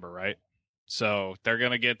September, right? So they're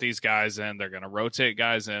going to get these guys in. They're going to rotate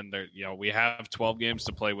guys in. We have 12 games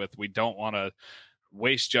to play with. We don't want to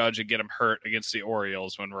waste Judge and get him hurt against the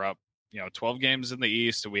Orioles when we're up, 12 games in the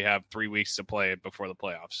East and we have 3 weeks to play before the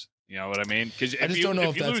playoffs. You know what I mean? Because I just don't know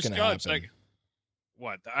if that's going to happen. Like,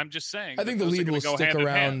 what? I'm just saying. I think the lead will stick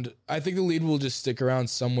around. I think the lead will just stick around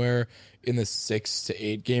somewhere in the 6 to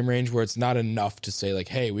 8 game range where it's not enough to say like,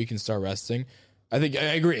 hey, we can start resting. I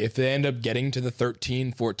agree. If they end up getting to the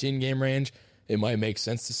 13, 14 game range, it might make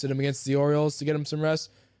sense to sit him against the Orioles to get him some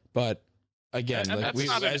rest. But again, like if he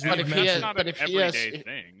has,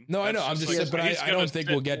 no, I know. I'm just saying, but I don't think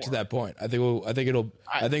we'll get to that point. I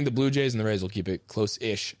think the Blue Jays and the Rays will keep it close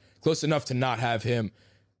enough to not have him.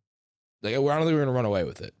 Like, I don't think we're going to run away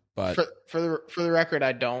with it. But for the record,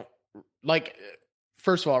 I don't like.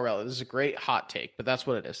 First of all, Rella, this is a great hot take, but that's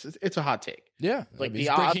what it is. It's a hot take. Yeah, like the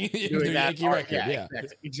odds doing that Yankee record. Yeah,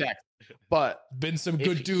 exactly. But been some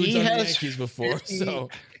good dudes on the Yankees before. 50, so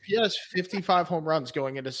if he has 55 home runs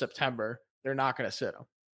going into September, they're not going to sit him.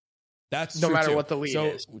 That's no true matter too. what the lead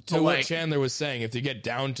is. To what Chandler was saying, if they get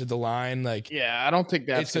down to the line, like, yeah, I don't think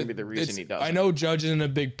that's going to be the reason he does. I know Judge isn't a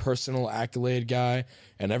big personal accolade guy,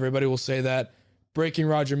 and everybody will say that. Breaking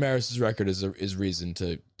Roger Maris's record is reason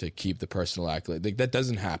to keep the personal accolade. Like, that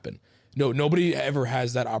doesn't happen. No, nobody ever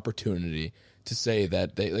has that opportunity to say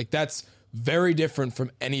that that's very different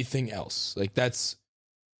from anything else. Like, it's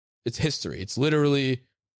history. It's literally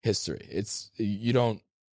history. It's like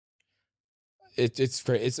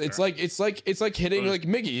hitting like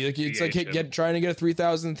Miggy. Like, it's like trying to get a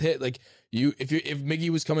 3,000th hit. Like, if Miggy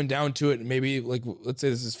was coming down to it, maybe like, let's say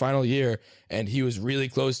this is his final year and he was really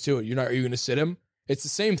close to it, are you going to sit him? It's the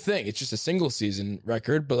same thing. It's just a single season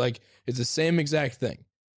record, but like, it's the same exact thing.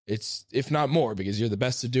 It's, if not more, because you're the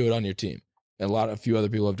best to do it on your team. And a few other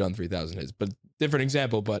people have done 3,000 hits, but different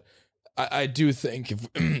example. But I do think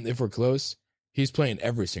if we're close, he's playing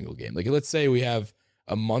every single game. Like, let's say we have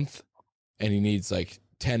a month and he needs like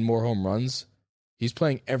 10 more home runs. He's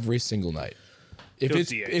playing every single night.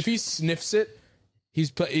 If he sniffs it,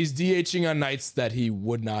 he's DHing on nights that he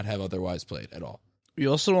would not have otherwise played at all.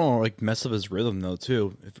 You also don't want to like mess up his rhythm though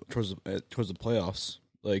too, towards the playoffs.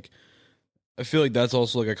 Like, I feel like that's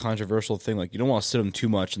also like a controversial thing. Like, you don't want to sit him too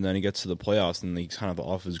much, and then he gets to the heplayoffs and he's kind of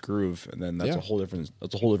off his groove, and then that's a whole different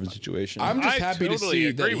situation. I'm just happy to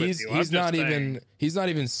see that he's not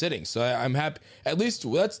even sitting. So I'm happy. At least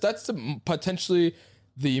that's potentially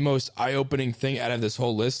the most eye-opening thing out of this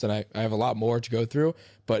whole list, and I have a lot more to go through.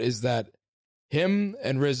 But is that him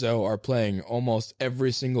and Rizzo are playing almost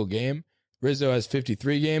every single game. Rizzo has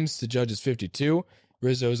 53 games to Judge's 52.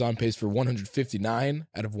 Rizzo is on pace for 159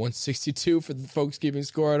 out of 162 for the folks keeping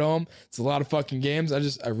score at home. It's a lot of fucking games.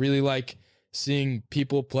 I really like seeing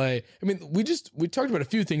people play. I mean, we talked about a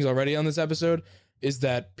few things already on this episode, is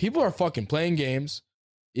that people are fucking playing games.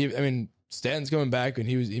 I mean, Stanton's coming back and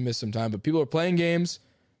he missed some time, but people are playing games.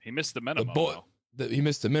 He missed the minimum. He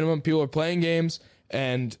missed the minimum. People are playing games,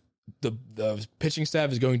 and the pitching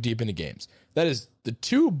staff is going deep into games. That is the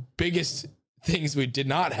two biggest things we did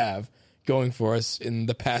not have going for us in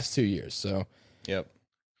the past 2 years. So, yep.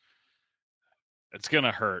 It's going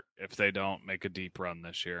to hurt if they don't make a deep run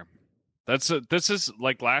this year. This is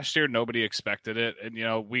like last year, nobody expected it. And,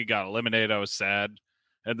 we got eliminated. I was sad.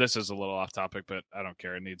 And this is a little off topic, but I don't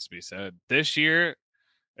care. It needs to be said. This year,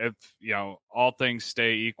 if, all things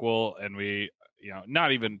stay equal and we,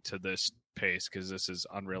 not even to this pace, because this is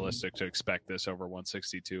unrealistic to expect this over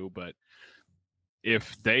 162, but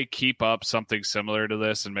if they keep up something similar to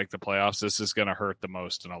this and make the playoffs, this is going to hurt the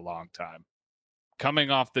most in a long time.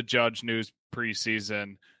 Coming off the Judge news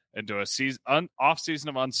preseason, into a off season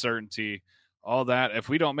of uncertainty, all that. If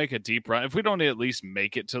we don't make a deep run, if we don't at least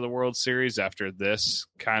make it to the World Series after this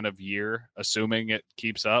kind of year, assuming it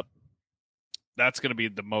keeps up, that's going to be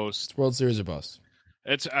the most World Series or bust.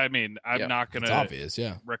 It's. I mean, I'm not going It's to obvious.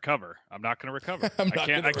 Yeah. recover. I'm not going to recover. I'm I not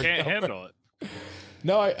can't. gonna I can't recover. handle it.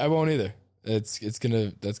 No, I won't either. That's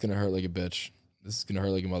gonna hurt like a bitch. This is gonna hurt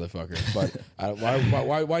like a motherfucker.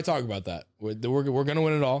 But why talk about that? We're gonna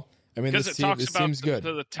win it all. I mean, Because this it talks about team's good.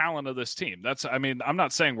 the talent of this team. That's. I mean, I'm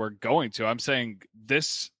not saying we're going to. I'm saying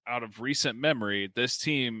this out of recent memory. This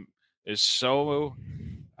team is so.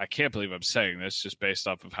 I can't believe I'm saying this just based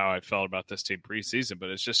off of how I felt about this team preseason, but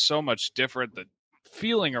it's just so much different. The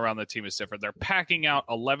feeling around the team is different. They're packing out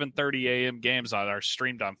 11:30 a.m. games that are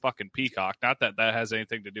streamed on fucking Peacock. Not that that has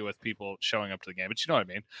anything to do with people showing up to the game, but you know what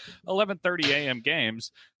I mean. 11:30 a.m.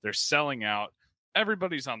 games. They're selling out.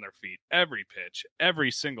 Everybody's on their feet. Every pitch,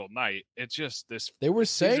 every single night. It's just this. They were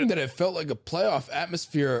saying that it felt like a playoff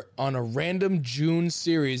atmosphere on a random June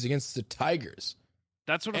series against the Tigers.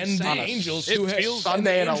 That's what I'm And the saying. Angels, It who had feels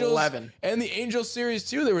Sunday and the at Angels- 11. and the Angels series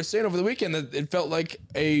too. They were saying over the weekend that it felt like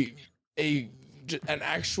an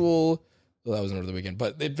actual. Well, that wasn't over the weekend,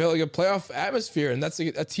 but it felt like a playoff atmosphere, and that's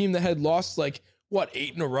a team that had lost 8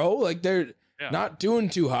 in a row. Like they're not doing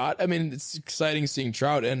too hot. I mean, it's exciting seeing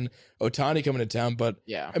Trout and Ohtani coming to town, but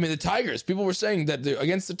Yeah. I mean the Tigers. People were saying that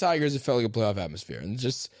against the Tigers, it felt like a playoff atmosphere, and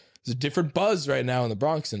there's a different buzz right now in the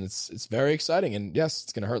Bronx, and it's very exciting. And yes,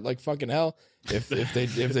 it's gonna hurt like fucking hell if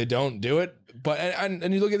they don't do it. But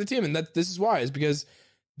and you look at the team, and this is why is because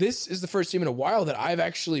this is the first team in a while that I've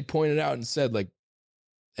actually pointed out and said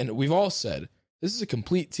and we've all said this is a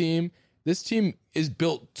complete team. This team is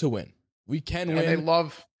built to win. We can And win. they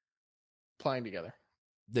love playing together.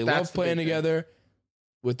 They That's love the playing big thing. together,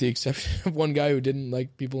 with the exception of one guy who didn't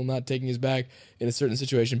like people not taking his back in a certain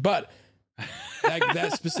situation. But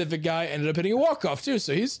that specific guy ended up hitting a walk-off too,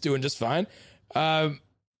 so he's doing just fine. But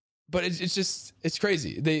it's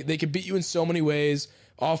crazy. They can beat you in so many ways.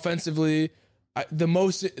 Offensively, the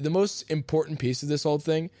most important piece of this whole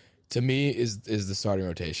thing to me is the starting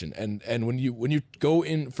rotation. And when you go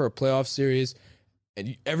in for a playoff series,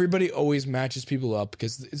 and everybody always matches people up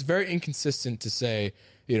because it's very inconsistent to say,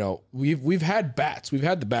 we've had bats. We've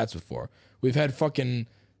had the bats before. We've had fucking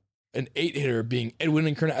an 8-hitter being Edwin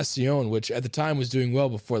Encarnacion, which at the time was doing well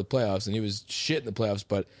before the playoffs, and he was shit in the playoffs.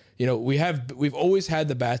 But we've always had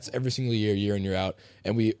the bats every single year in, year out,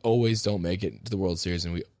 and we always don't make it to the World Series,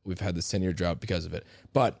 and we've had this 10-year drought because of it.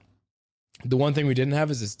 But the one thing we didn't have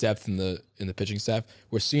is this depth in the pitching staff.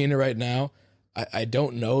 We're seeing it right now. I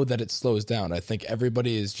don't know that it slows down. I think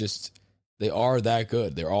everybody is they are that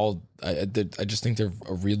good. They're all. I just think they're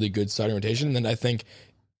a really good starting rotation, and then I think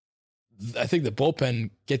the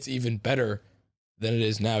bullpen gets even better than it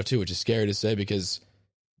is now too, which is scary to say because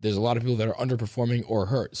there's a lot of people that are underperforming or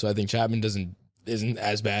hurt. So I think Chapman isn't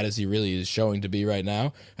as bad as he really is showing to be right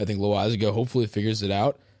now. I think Loaziga hopefully figures it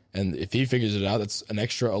out. And if he figures it out, that's an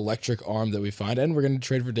extra electric arm that we find. And we're going to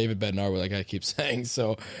trade for David Bednar, like I keep saying.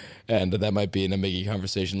 So, and that might be in a Miggy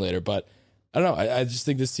conversation later. But I don't know. I just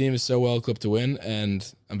think this team is so well equipped to win, and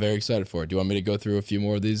I'm very excited for it. Do you want me to go through a few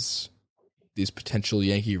more of these potential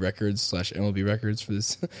Yankee records / MLB records for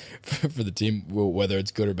this for the team, whether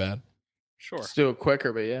it's good or bad? Sure. Let's do it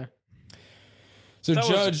quicker, but yeah. So That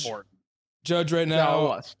was important. Judge right now. No, it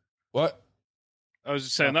was. What? I was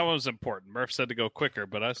just saying that one was important. Murph said to go quicker,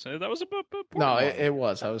 but I said that was a bit important. No, one. it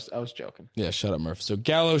was. I was joking. Yeah, shut up, Murph. So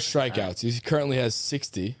Gallo strikeouts. He currently has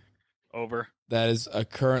 60. Over. That is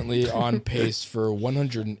currently on pace for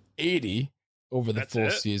 180 over the That's full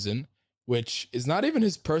it? season, which is not even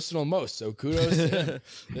his personal most. So kudos to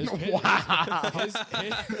him. Wow.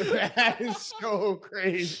 That is so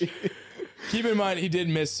crazy. Keep in mind, he did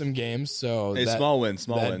miss some games, so Hey, that, small wins.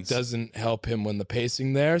 that doesn't help him when the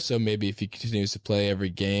pacing there. So maybe if he continues to play every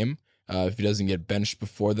game, if he doesn't get benched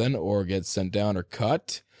before then or get sent down or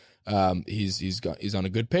cut, he's on a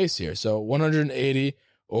good pace here. So 180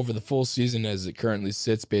 over the full season as it currently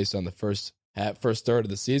sits, based on the first third of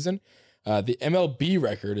the season. The MLB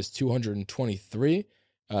record is 223.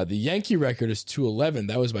 The Yankee record is 211.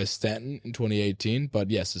 That was by Stanton in 2018. But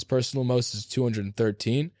yes, his personal most is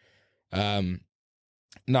 213.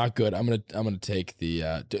 Not good. I'm gonna take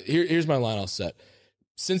the. Here's my line I'll set.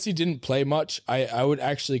 Since he didn't play much, I would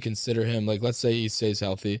actually consider him, like, let's say he stays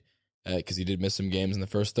healthy, because he did miss some games in the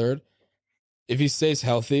first third. If he stays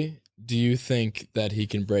healthy, do you think that he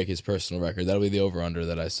can break his personal record? That'll be the over/under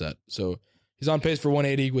that I set. So he's on pace for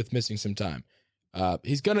 180 with missing some time.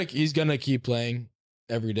 He's gonna keep playing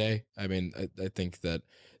every day. I mean, I think that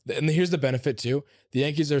And here's the benefit too. The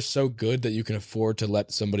Yankees are so good that you can afford to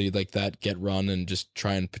let somebody like that get run and just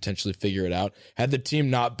try and potentially figure it out. Had the team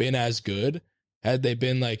not been as good, had they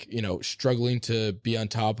been like, struggling to be on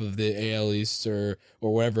top of the AL East or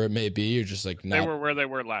whatever it may be, you're just like, They were where they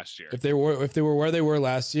were last year. If they were where they were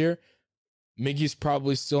last year, Miggy's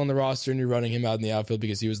probably still on the roster and you're running him out in the outfield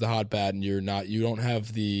because he was the hot bat, and you don't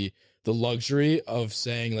have the luxury of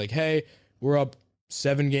saying like, hey, we're up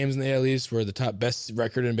 7 games in the AL East. We're the top best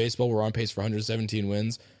record in baseball. We're on pace for 117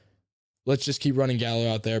 wins. Let's just keep running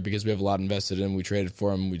Gallo out there because we have a lot invested in him. We traded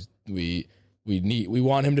for him. We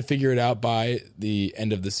want him to figure it out by the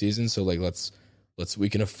end of the season. So like, we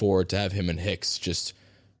can afford to have him and Hicks just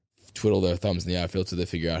twiddle their thumbs in the outfield till they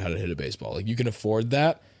figure out how to hit a baseball. Like, you can afford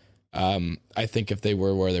that. I think if they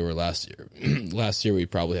were where they were last year, we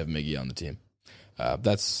probably have Miggy on the team.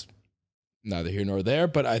 That's neither here nor there,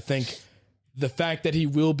 but I think the fact that he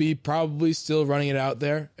will be probably still running it out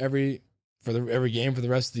there every game for the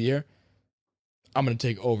rest of the year, I'm going to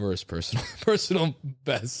take over his personal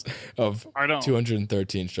best of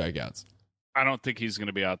 213 strikeouts. I don't think he's going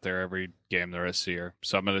to be out there every game the rest of the year.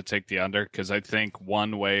 So I'm going to take the under because I think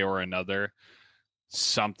one way or another,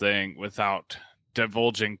 something, without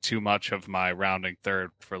divulging too much of my rounding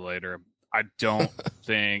third for later, I don't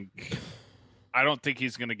think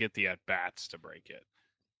he's going to get the at-bats to break it.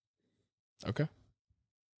 Okay.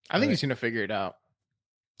 I think he's going to figure it out.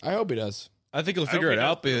 I hope he does. I think he'll figure it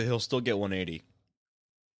out, but he'll still get 180.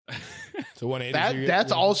 So 180.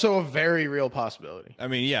 That's also a very real possibility. I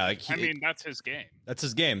mean, yeah. That's his game. That's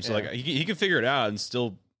his game. So he can figure it out and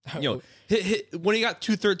still, when he got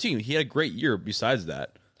 213, he had a great year. Besides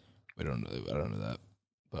that, I don't know that.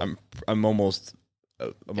 But I'm almost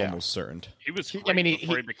certain. He was great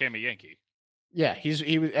before he became a Yankee. Yeah, he was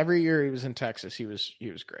every year he was in Texas. He was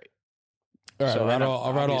great. All right, So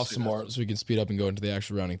I'll rattle off some more so we can speed up and go into the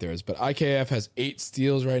actual rounding thirds. But IKF has 8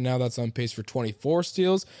 steals right now. That's on pace for 24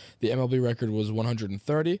 steals. The MLB record was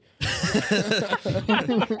 130.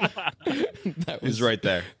 He's right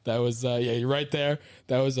there. That was you're right there.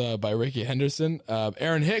 That was by Ricky Henderson.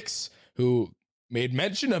 Aaron Hicks, who made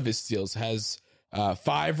mention of his steals, has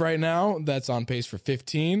 5 right now. That's on pace for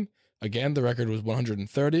 15. Again, the record was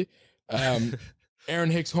 130.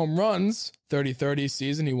 Aaron Hicks home runs, 30-30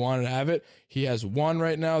 season. He wanted to have it. He has 1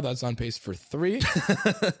 right now. That's on pace for 3.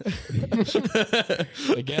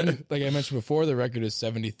 Again, like I mentioned before, the record is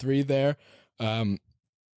 73 there.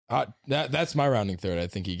 That's my rounding third. I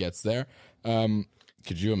think he gets there. Could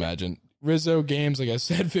you imagine? Rizzo games, like I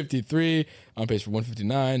said, 53, on pace for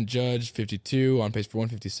 159. Judge, 52, on pace for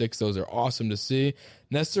 156. Those are awesome to see.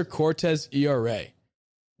 Nestor Cortez ERA,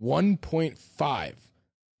 1.5.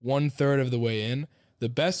 1/3 of the way in. The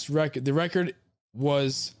record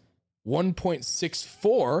was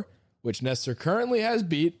 1.64, which Nestor currently has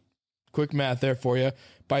beat. Quick math there for you,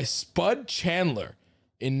 by Spud Chandler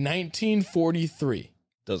in 1943.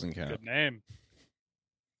 Doesn't count. Good name.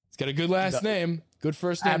 It's got a good last name. Good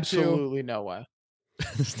first name too. Absolutely no way.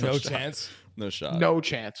 No chance. No shot. No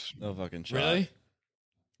chance. No fucking shot. Really?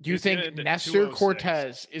 Do you think Nestor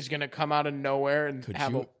Cortez is going to come out of nowhere and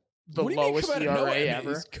have the lowest ERA ever?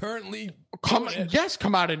 He's currently come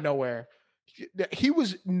out of nowhere. He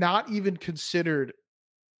was not even considered.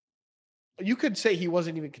 You could say he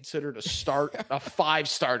wasn't even considered a 5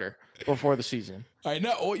 starter before the season. I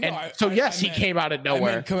know. He came out of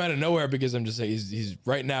nowhere. I meant come out of nowhere because I'm just saying he's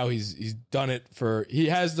right now he's done it for. He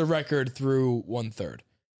has the record through 1/3.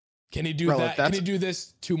 Can he do that? Can he do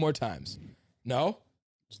this 2 more times? No.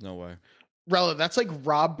 There's no way. Relevant. That's like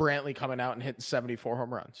Rob Brantley coming out and hitting 74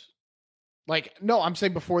 home runs. Like, no, I'm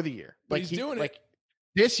saying before the year. Like, he's doing it.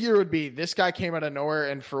 This year would be this guy came out of nowhere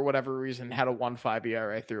and for whatever reason had a 1.5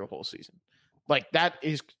 ERA through a whole season. Like, that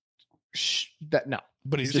is no.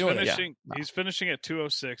 But he's doing finishing. No. He's finishing at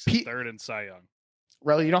 206 and third in Cy Young.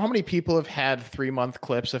 Really, you know how many people have had 3-month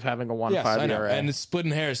clips of having a 1.5 ERA? And it's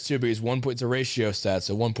splitting hairs too, because 1 point, it's a ratio stat,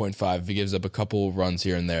 so 1.5. If he gives up a couple runs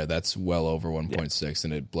here and there, that's well over 1.6,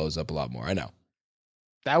 and it blows up a lot more. I know.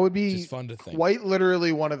 That would be fun to think. Quite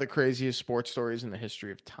literally one of the craziest sports stories in the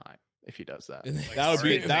history of time if he does that. That would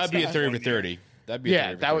be a 30 for 30. That'd be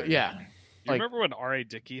You remember when R.A.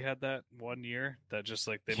 Dickey had that one year that just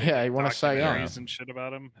like they he won a Cy Young and shit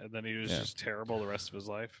about him, and then he was just terrible the rest of his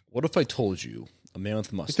life. What if I told you a man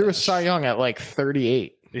with a mustache? He threw a Cy Young at like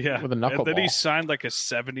 38. Yeah, with a knuckleball. And then he signed like a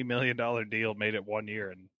 $70 million deal, made it 1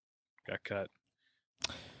 year, and got cut.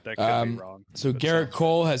 That could be wrong. So Garrett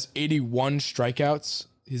Cole has 81 strikeouts.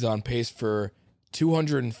 He's on pace for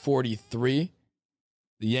 243.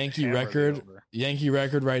 The Yankee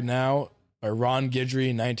record right now by Ron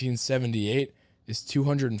Guidry, 1978, is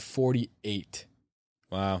 248.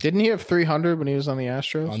 Wow. Didn't he have 300 when he was on the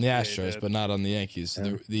Astros? On the he Astros, did. but not on the Yankees. So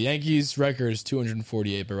Yeah. the Yankees' record is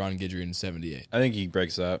 248 by Ron Guidry and 78. I think he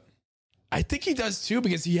breaks that. I think he does too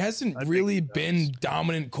because he hasn't I think really he been does.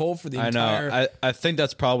 dominant Cole for the I entire. know. I think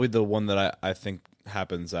that's probably the one that I think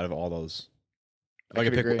happens out of all those. I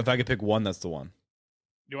could agree. If I could pick one, that's the one.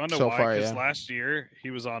 You want to know So why? far, Because yeah. last year he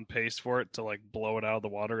was on pace for it to like blow it out of the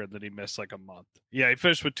water, and then he missed like a month. Yeah, he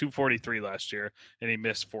finished with 243 last year, and he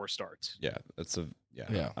missed 4 starts. Yeah, that's a Yeah.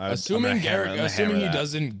 I'm gonna Assuming hammer- I'm gonna assuming hammer he that.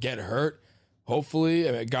 doesn't get hurt, hopefully,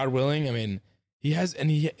 I mean, God willing. I mean, he has, and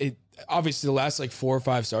obviously the last like 4 or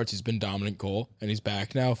 5 starts he's been dominant Cole, and he's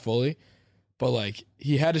back now fully. But like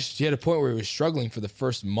he had a point where he was struggling for the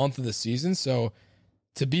first month of the season, so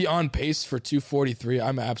to be on pace for 243,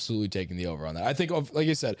 I'm absolutely taking the over on that. I think like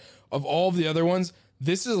I said, of all of the other ones,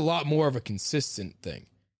 this is a lot more of a consistent thing.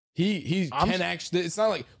 He can actually. It's not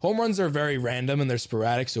like home runs are very random and they're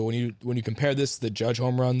sporadic. So when you compare this to the Judge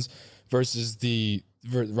home runs versus the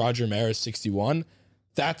Roger Maris 61,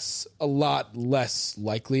 that's a lot less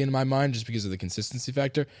likely in my mind just because of the consistency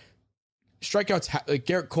factor. Strikeouts, like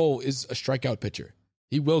Garrett Cole is a strikeout pitcher.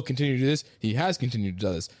 He will continue to do this. He has continued to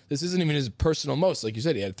do this. This isn't even his personal most. Like you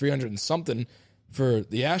said, he had 300 and something for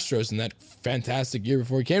the Astros in that fantastic year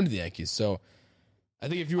before he came to the Yankees. So I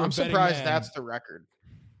think if you were I'm a betting surprised man, that's the record.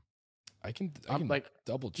 I can like,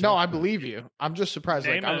 double check. No, I that. believe you. I'm just surprised.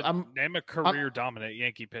 Name, Like, I'm name a career dominant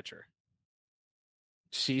Yankee pitcher.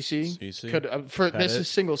 CC CC? could for this Pettit? is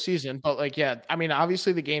single season, but like, yeah, I mean,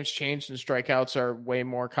 obviously the game's changed and strikeouts are way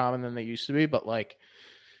more common than they used to be. But like,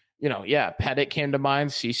 yeah, Pettit came to mind,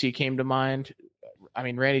 CC came to mind. I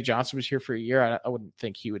mean, Randy Johnson was here for a year. I wouldn't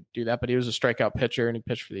think he would do that, but he was a strikeout pitcher and he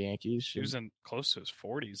pitched for the Yankees. He was in close to his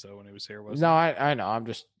 40s though when he was here. Wasn't No, he? I know. I'm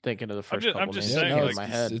just thinking of the first I'm couple just names saying, that came like, in my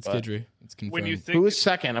head. It's but Guidry. It's confirmed. When you think who was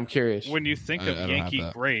second? I'm curious. when you think I of don't have Yankee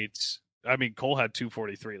that. greats, I mean, Cole had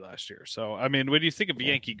 243 last year. So, I mean, when you think of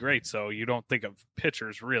Yankee greats, though, you don't think of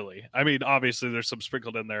pitchers really. I mean, obviously, there's some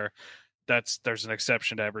sprinkled in there. There's an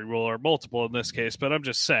exception to every rule or multiple in this case. But I'm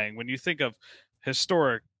just saying, when you think of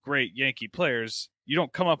historic great Yankee players, you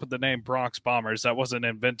don't come up with the name Bronx Bombers. That wasn't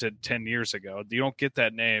invented 10 years ago. You don't get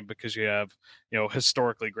that name because you have,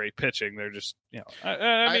 historically great pitching. They're just,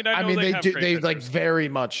 I know they have do. great They like pitchers. very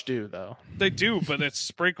much do though. They do, but it's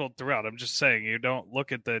sprinkled throughout. I'm just saying, you don't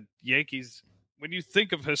look at the Yankees when you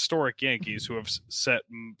think of historic Yankees who have set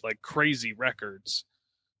like crazy records.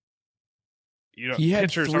 He had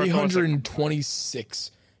pitchers aren't the ones that come to mind.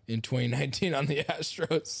 326 in 2019 on the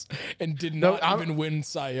Astros and did No, not even win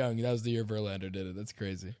Cy Young. That was the year Verlander did it. That's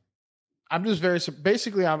crazy. I'm just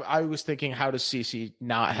basically. I was thinking, how does CC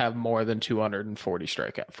not have more than 240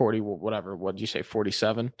 strikeout? 40 whatever. What did you say?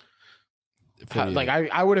 47. Like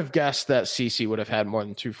I would have guessed that CC would have had more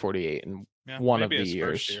than 248 in Yeah, one of maybe the his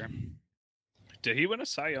years. first year. Did he win a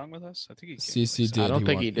Cy Young with us? I think he CC did. I don't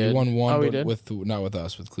think won. he did. He won one, Oh, he but did? with not with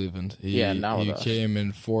us, with Cleveland. Not with he us. came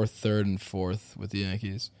in 4th, 3rd, and 4th with the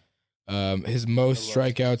Yankees. His most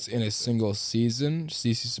strikeouts in a single season,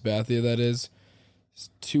 CC Sabathia, that is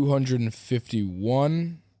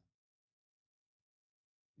 251.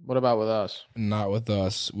 What about with us? Not with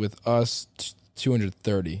us. With us,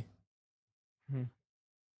 230. Hmm.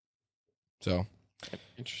 So,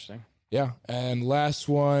 Interesting. yeah. And last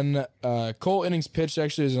one, Cole innings pitched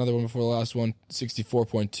actually is another one before the last one,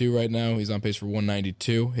 64.2 right now. He's on pace for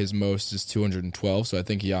 192. His most is 212. So I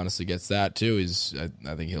think he honestly gets that too.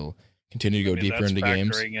 I think he'll continue to go deeper that's into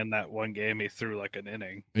games. factoring in that one game he threw like an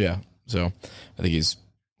inning. Yeah. So I think if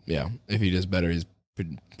he does better, he's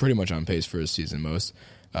pretty much on pace for his season most.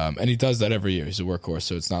 And he does that every year. He's a workhorse,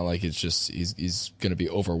 so it's not like it's just he's going to be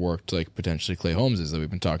overworked like potentially Clay Holmes is that we've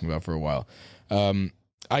been talking about for a while.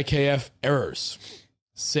 IKF errors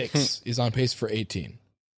 6. He's on pace for 18,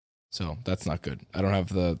 so that's not good. I don't have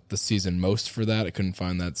the season most for that. I couldn't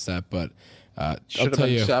find that stat, but I'll Should've tell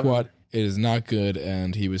been you 7. what, it is not good.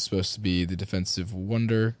 And he was supposed to be the defensive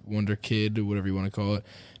wonder kid, or whatever you want to call it.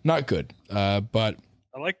 Not good, but.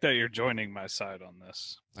 I like that you're joining my side on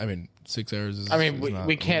this. I mean, 6 errors is. I mean, is we, not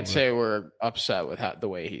we a can't little say we're upset with the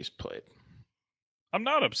way he's played. I'm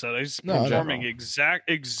not upset. He's No, performing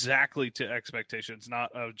exactly to expectations,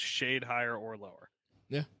 not a shade higher or lower.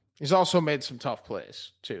 He's also made some tough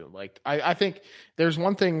plays too. Like I think there's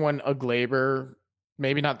one thing when a Glaber,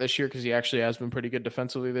 maybe not this year because he actually has been pretty good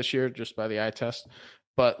defensively this year just by the eye test.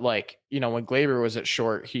 But like, when Glaber was at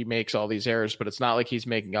short, he makes all these errors, but it's not like he's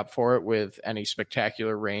making up for it with any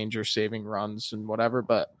spectacular range or saving runs and whatever.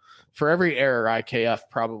 But for every error, IKF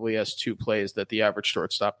probably has 2 plays that the average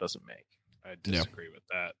shortstop doesn't make. I disagree with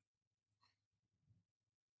that.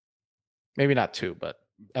 Maybe not 2, but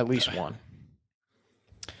at least 1.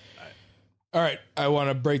 All right, I want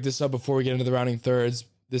to break this up before we get into the rounding thirds.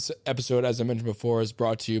 This episode, as I mentioned before, is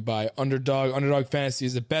brought to you by Underdog. Underdog Fantasy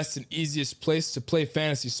is the best and easiest place to play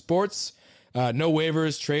fantasy sports. No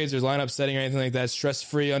waivers, trades, or lineup setting or anything like that.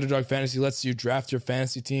 Stress-free. Underdog Fantasy lets you draft your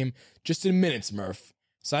fantasy team just in minutes, Murph.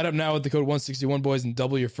 Sign up now with the code 161boys and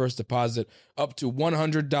double your first deposit up to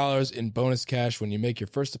 $100 in bonus cash when you make your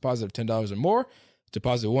first deposit of $10 or more.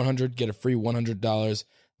 Deposit $100, get a free $100.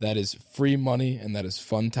 That is free money, and that is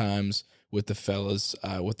fun times with the fellas.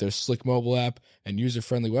 With their slick mobile app and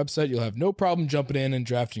user-friendly website, you'll have no problem jumping in and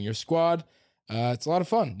drafting your squad. It's a lot of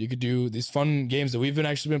fun. You could do these fun games that we've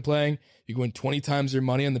been playing. You can win 20 times your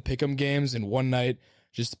money on the pick'em games in one night.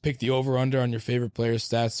 Just pick the over-under on your favorite player's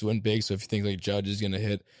stats to win big. So if you think like Judge is going to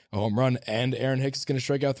hit a home run and Aaron Hicks is going to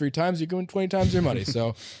strike out 3 times, you can win 20 times your money.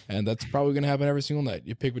 So, and that's probably going to happen every single night.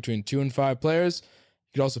 You pick between 2 and 5 players.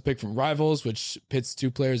 You could also pick from rivals, which pits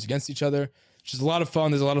 2 players against each other. It's just a lot of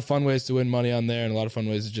fun. There's a lot of fun ways to win money on there, and a lot of fun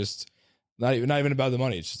ways to just not even about the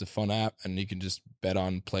money. It's just a fun app, and you can just bet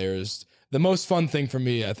on players. The most fun thing for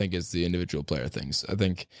me, I think, is the individual player things. I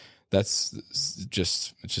think that's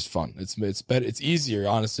just fun. It's easier,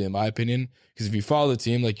 honestly, in my opinion, because if you follow the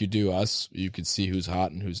team like you do us, you can see who's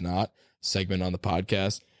hot and who's not. Segment on the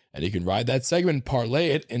podcast, and you can ride that segment and parlay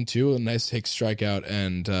it into a nice Hicks strikeout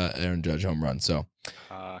and Aaron Judge home run. So,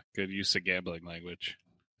 good use of gambling language.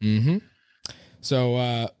 Mm-hmm. So, you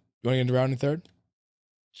want to get into rounding third?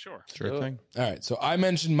 Sure thing. All right. So I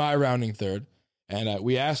mentioned my rounding third, and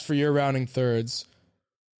we asked for your rounding thirds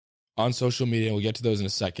on social media, and we'll get to those in a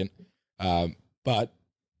second. But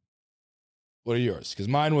what are yours? Because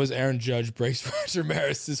mine was Aaron Judge breaks Roger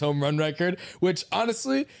Maris's home run record, which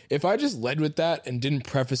honestly, if I just led with that and didn't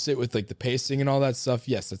preface it with like the pacing and all that stuff,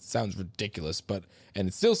 yes, that sounds ridiculous. And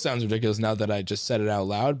it still sounds ridiculous now that I just said it out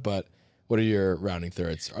loud. But what are your rounding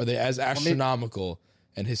thirds? Are they as astronomical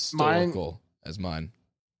and historical as mine?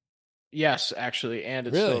 Yes, actually, and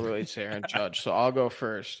it Really? still relates to Aaron Judge. So I'll go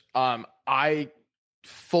first. I,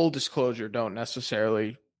 full disclosure, don't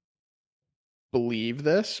necessarily believe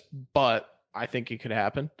this, but I think it could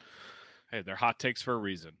happen. Hey, they're hot takes for a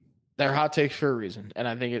reason. They're hot takes for a reason, and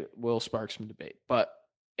I think it will spark some debate. But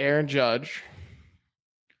Aaron Judge,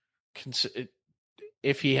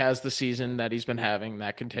 if he has the season that he's been having,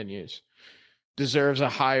 that continues, deserves a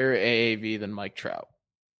higher AAV than Mike Trout.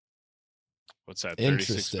 What's that? 36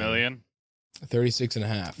 Interesting. million? 36 and a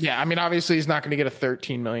half. Yeah, I mean, obviously he's not going to get a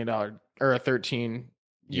 $13 million or a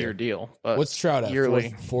 13-year deal. But What's Trout at?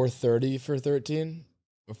 yearly? 430 for 13?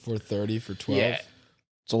 Or 430 for 12? Yeah,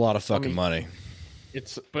 It's a lot of fucking money.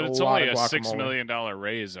 it's But it's lot only of a $6 guacamole. million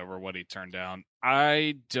raise over what he turned down.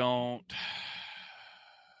 I don't.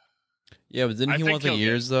 Yeah, but didn't I he think want the he'll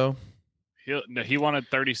years though? He wanted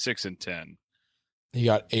 36 and 10. He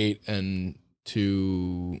got 8 and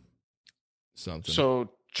 2 something.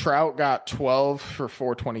 So Trout got 12 for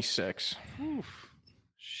 426.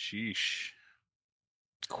 Sheesh.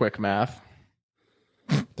 Quick math.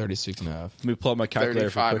 36 and a half. Let me pull up my calculator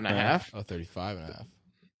for 35 quick and a math. half. Oh, 35 and a half.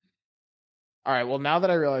 All right. Well, now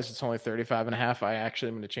that I realize it's only 35 and a half, I actually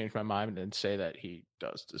am going to change my mind and say that he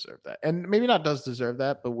does deserve that. And maybe not does deserve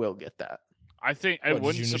that, but will get that. I think it What, did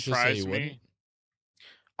wouldn't you initially say surprise you me. wouldn't?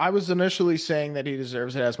 I was initially saying that he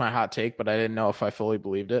deserves it as my hot take, but I didn't know if I fully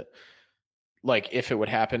believed it. Like if it would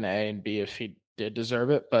happen, A, and B, if he did deserve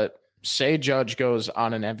it. But say Judge goes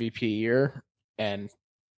on an MVP year and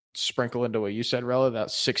sprinkle into what you said, Rella,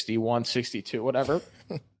 that's 61, 62, whatever.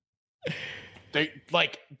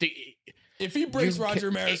 If he breaks You Roger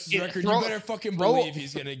can- Maris's it- record, throw- you better fucking throw- believe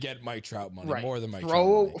he's going to get Mike Trout money, Right. more than Mike Trout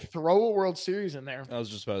money. Throw a World Series in there. I was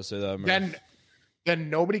just about to say that. Murph. Then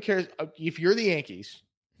nobody cares. If you're the Yankees,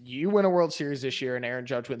 you win a World Series this year and Aaron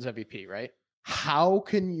Judge wins MVP, right? How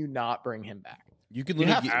can you not bring him back? you could You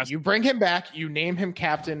literally have to. You bring him back, you name him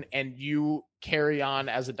captain, and you carry on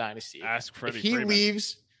as a dynasty. Ask Freddie If he Freeman.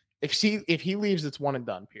 leaves, if he leaves, it's one and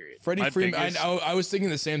done. Period. Freddie My Freeman. biggest- I was thinking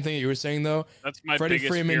the same thing that you were saying though. That's my Freddie biggest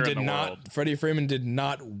Freeman fear did in the not. world. Freddie Freeman did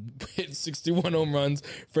not hit 61 home runs.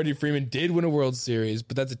 Freddie Freeman did win a World Series,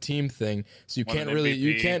 but that's a team thing, so you Won can't an really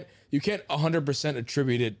MVP. you can't 100%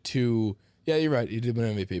 attribute it to. Yeah, you're right. He did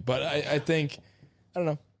win MVP, but I think I don't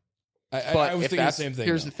know. I was thinking the same thing.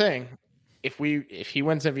 Here's though. the thing: if he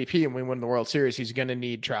wins MVP and we win the World Series, he's going to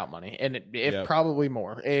need Trout money, and if Yep. probably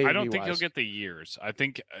more. I don't think AAV he'll wise. get the years. I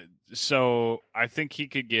think so. I think he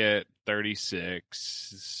could get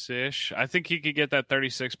 36 ish. I think he could get that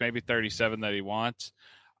 36, maybe 37 that he wants.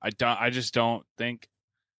 I just don't think,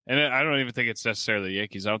 and I don't even think it's necessarily the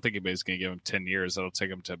Yankees. I don't think anybody's going to give him 10 years. That'll take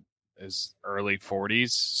him to his early 40s.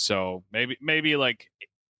 So maybe like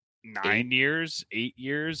 9 years, 8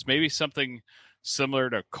 years, maybe something similar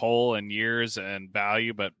to Cole in years and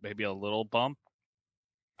value, but maybe a little bump.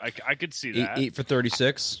 I could see that. 8 for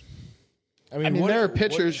 36. I mean, there are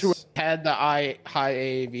pitchers who had the high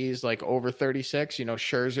AAVs like over 36. You know,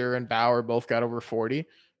 Scherzer and Bauer both got over 40.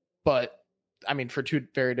 But, I mean, for two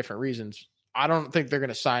very different reasons. I don't think they're going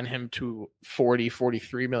to sign him to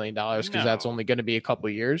 $43 million because that's only going to be a couple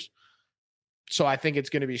of years. So I think it's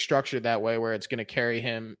going to be structured that way where it's going to carry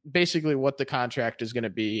him. Basically, what the contract is going to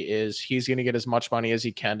be is he's going to get as much money as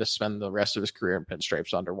he can to spend the rest of his career in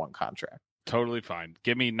pinstripes under one contract. Totally fine.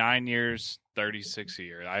 Give me 9 years, 36 a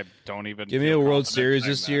year. I don't even give me a World Series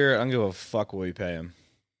this year. I don't give a fuck what we pay him.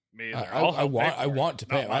 Me I want to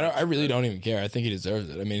pay him. I really don't even care. I think he deserves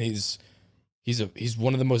it. I mean, he's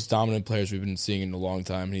one of the most dominant players we've been seeing in a long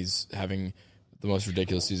time. And he's having the most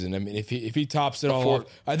ridiculous season. I mean, if he tops it all off,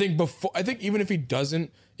 I think even if we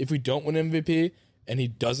don't win MVP and he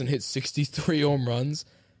doesn't hit 63 home runs,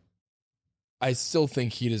 I still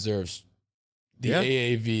think he deserves the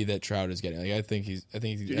AAV that Trout is getting. Like I think he's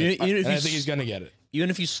gonna get it. Even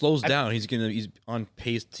if he slows down, he's on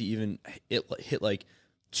pace to even hit like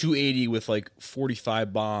 280 with like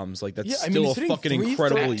 45 bombs. Like that's still a fucking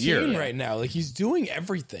incredible year right now. Like he's doing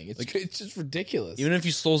everything. It's just ridiculous. Even if he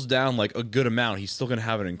slows down like a good amount, he's still gonna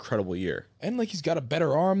have an incredible year. And like he's got a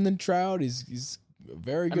better arm than Trout. He's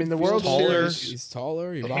very good. I mean, the World Series. He's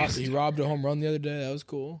taller. He robbed a home run the other day. That was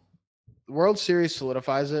cool. The World Series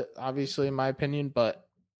solidifies it, obviously, in my opinion,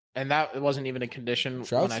 and that wasn't even a condition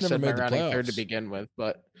Trout's when I never said my made the rounding playoffs. third to begin with.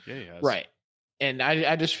 But Yeah, he has. right, and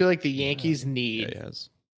I just feel like the Yankees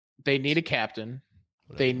they need a captain.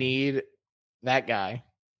 Whatever. They need that guy,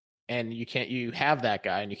 and you have that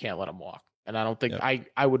guy, and you can't let him walk. And I don't think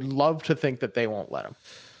I would love to think that they won't let him.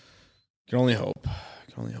 Can only hope.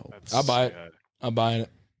 I'll buy it. I'm buying it.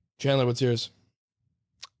 Chandler, what's yours?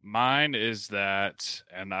 Mine is that,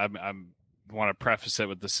 and I want to preface it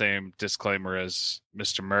with the same disclaimer as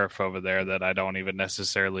Mr. Murph over there, that I don't even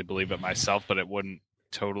necessarily believe it myself, but it wouldn't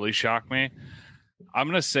totally shock me. I'm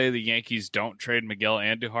going to say the Yankees don't trade Miguel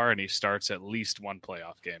Andujar, and he starts at least one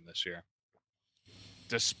playoff game this year,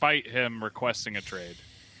 despite him requesting a trade.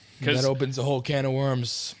 That opens a whole can of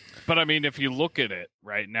worms. But I mean, if you look at it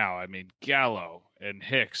right now, I mean, Gallo and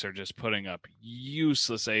Hicks are just putting up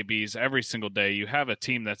useless ABs every single day. You have a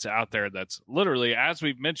team that's out there that's literally, as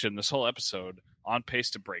we've mentioned this whole episode, on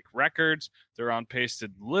pace to break records. They're on pace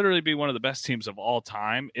to literally be one of the best teams of all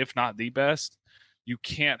time, if not the best. You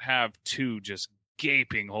can't have two just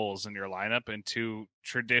gaping holes in your lineup and two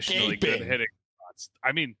traditionally good hitting spots.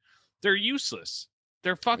 I mean, they're useless.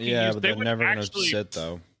 They're fucking useless. But they're never going to sit,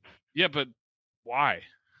 though. Yeah, but why?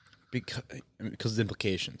 Because of the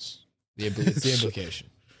implications. It's the implication.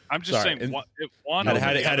 I'm just saying, if one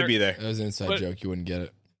had to be there. That was an inside joke. You wouldn't get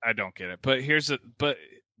it. I don't get it. But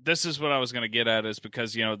this is what I was going to get at, is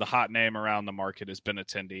because, you know, the hot name around the market has been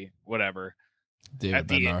Benintendi, whatever. David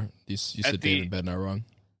Bednar. You said David Bednar wrong.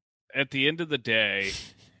 At the end of the day,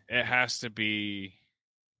 it has to be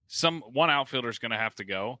one outfielder's going to have to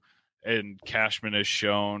go, and Cashman has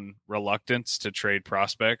shown reluctance to trade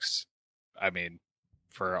prospects. I mean,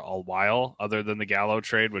 for a while, other than the Gallo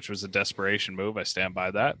trade, which was a desperation move. I stand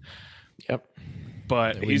by that. Yep.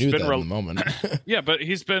 But Yeah, he's been in the moment. Yeah, but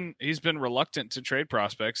he's been reluctant to trade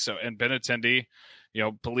prospects. So, and Benintendi, you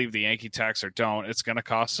know, believe the Yankee tax or don't, it's going to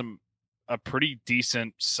cost him a pretty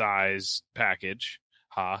decent size package,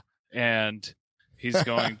 and he's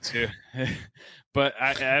going to. But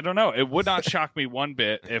I don't know. It would not shock me one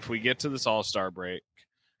bit if we get to this All-Star break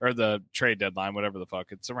or the trade deadline, whatever the fuck.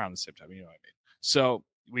 It's around the same time. You know what I mean? So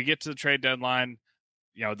we get to the trade deadline.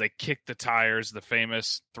 You know, they kick the tires, the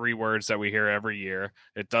famous 3 words that we hear every year.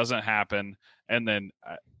 It doesn't happen. And then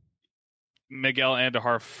Miguel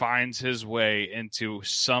Andujar finds his way into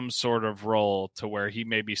some sort of role to where he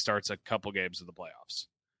maybe starts a couple games of the playoffs.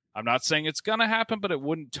 I'm not saying it's going to happen, but it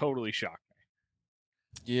wouldn't totally shock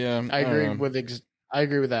me. Yeah. I agree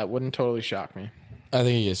with that. Wouldn't totally shock me. I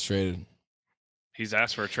think he gets traded. He's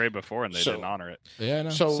asked for a trade before and they didn't honor it. Yeah, I know.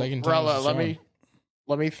 So, Second time Rella, is the charm.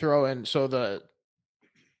 let me throw in. So the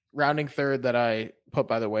rounding third that I put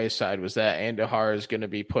by the wayside was that Andujar is going to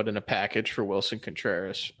be put in a package for Wilson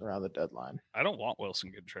Contreras around the deadline. I don't want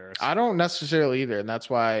Wilson Contreras. I don't necessarily either, and that's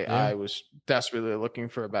why I was desperately looking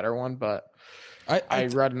for a better one. But I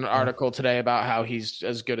read an article today about how he's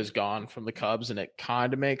as good as gone from the Cubs, and it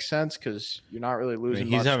kind of makes sense because you're not really losing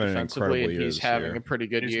he's much having an defensively, incredible and year he's this having year. a pretty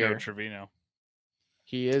good He's year. no Trevino.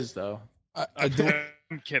 He is, though. I'm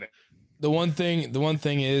kidding. The one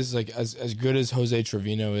thing is, like, as good as Jose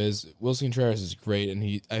Trevino is, Wilson Contreras is great,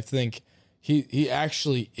 and I think he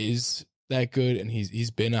actually is that good, and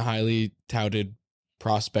he's been a highly touted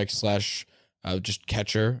prospect / just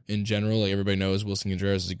catcher in general. Like everybody knows, Wilson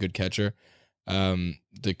Contreras is a good catcher.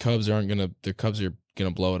 The Cubs are gonna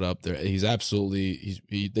blow it up.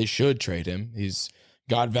 They should trade him. He's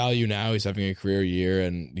got value now. He's having a career year,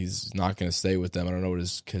 and he's not going to stay with them. I don't know what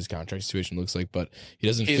his contract situation looks like, but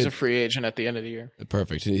he's a free agent at the end of the year.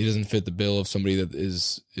 Perfect. He doesn't fit the bill of somebody that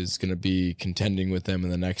is going to be contending with them in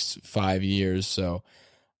the next 5 years. So,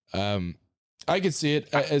 I could see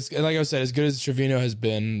it. Like I said, as good as Trevino has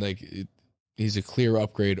been, he's a clear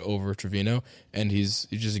upgrade over Trevino, and he's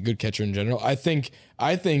just a good catcher in general. I think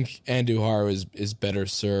Andujar is better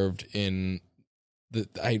served in.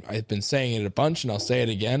 I've been saying it a bunch, and I'll say it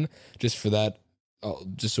again just for that,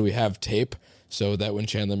 just so we have tape, so that when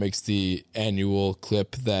Chandler makes the annual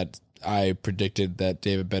clip that I predicted that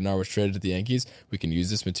David Bednar was traded to the Yankees, we can use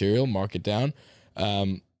this material, mark it down.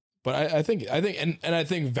 But I think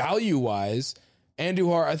value wise,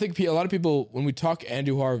 Andujar. I think a lot of people, when we talk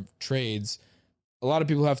Andujar trades, a lot of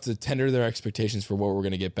people have to tender their expectations for what we're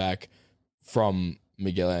going to get back from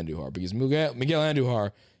Miguel Andujar, because Miguel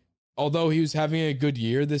Andujar, although he was having a good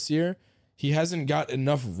year this year, he hasn't got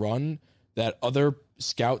enough run that other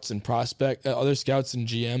scouts and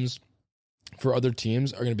GMs for other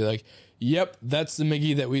teams are going to be like, yep, that's the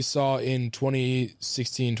Miggy that we saw in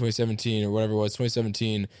 2016, 2017, or whatever it was,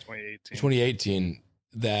 2018,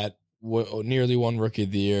 that nearly won Rookie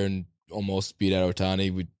of the Year and almost beat out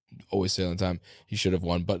Ohtani. We always say all the time he should have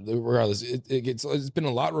won, but regardless, it's been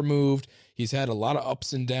a lot removed. He's had a lot of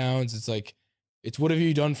ups and downs. It's like, it's what have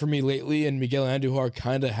you done for me lately? And Miguel Andujar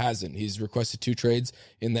kind of hasn't. He's requested 2 trades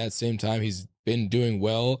in that same time. He's been doing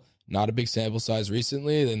well, not a big sample size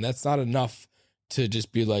recently, and that's not enough to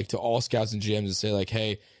just be like to all scouts and GMs and say like,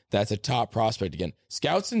 hey, that's a top prospect again.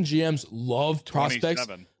 Scouts and GMs love prospects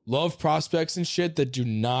and shit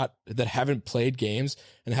that haven't played games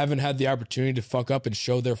and haven't had the opportunity to fuck up and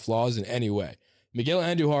show their flaws in any way. Miguel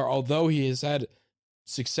Andujar, although he has had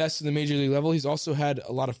success in the major league level, he's also had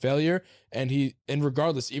a lot of failure, and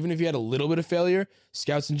regardless, even if he had a little bit of failure,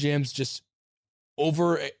 scouts and GMs just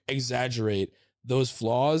over exaggerate those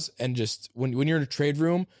flaws, and just when you're in a trade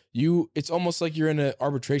room, it's almost like you're in an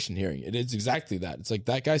arbitration hearing. It is exactly that. It's like,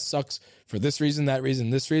 that guy sucks for this reason, that reason,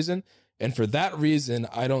 this reason, and for that reason,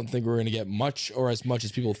 I don't think we're going to get much or as much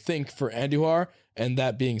as people think for Andujar. And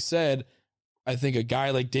that being said, I think a guy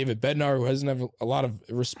like David Bednar, who doesn't have a lot of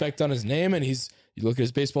respect on his name, and you look at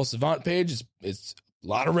his Baseball Savant page, it's a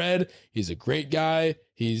lot of red. He's a great guy.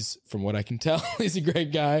 From what I can tell, he's a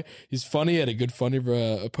great guy. He's funny. Had a good funny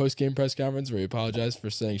a post-game press conference where he apologized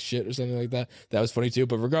for saying shit or something like that. That was funny too.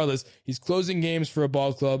 But regardless, he's closing games for a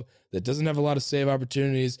ball club that doesn't have a lot of save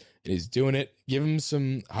opportunities, and he's doing it. Give him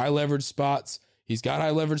some high leverage spots. He's got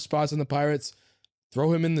high leverage spots on the Pirates.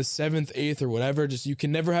 Throw him in the 7th, 8th, or whatever. Just, you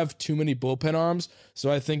can never have too many bullpen arms.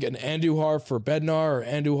 So I think an Andujar for Bednar or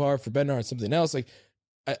Andujar for Bednar and something else,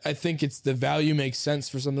 I think it's the value makes sense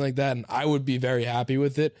for something like that, and I would be very happy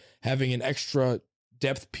with it, having an extra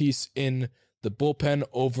depth piece in the bullpen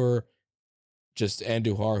over just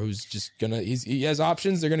Andujar, who's just he has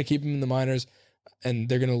options. They're gonna keep him in the minors, and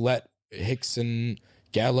they're gonna let Hicks and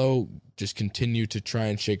Gallo just continue to try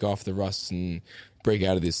and shake off the rust and break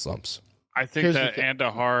out of these slumps. I think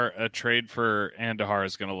a trade for Andujar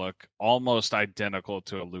is going to look almost identical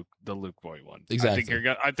to the Luke Voigt one. Exactly.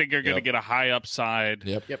 I think you're going to get a high upside,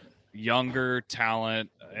 younger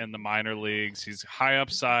talent in the minor leagues. He's high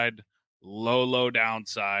upside, low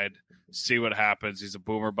downside. See what happens. He's a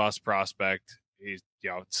boomer bust prospect. He's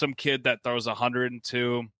some kid that throws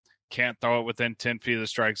 102, can't throw it within 10 feet of the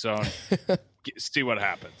strike zone. See what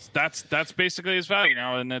happens. That's basically his value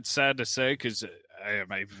now, and it's sad to say because I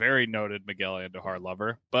am a very noted Miguel Andujar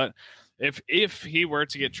lover, but if he were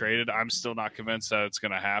to get traded, I'm still not convinced that it's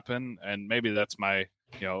going to happen, and maybe that's my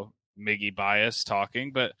Miggy bias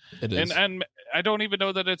talking, but it is. And I don't even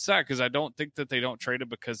know that it's that, because I don't think that they don't trade him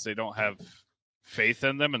because they don't have faith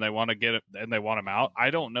in them and they want to get it and they want him out.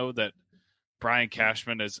 I don't know that Brian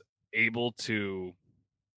Cashman is able to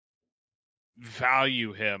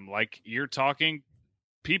value him like you're talking.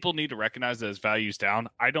 People need to recognize that his value's down.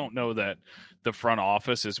 I don't know that the front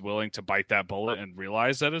office is willing to bite that bullet and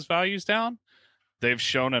realize that his value's down. They've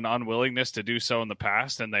shown an unwillingness to do so in the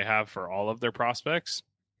past, and they have for all of their prospects.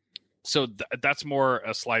 So that's more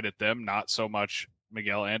a slight at them, not so much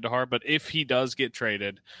Miguel Andujar. But if he does get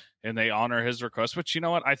traded and they honor his request, which, you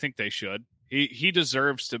know what, I think they should. He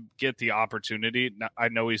deserves to get the opportunity. I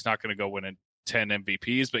know he's not going to go win 10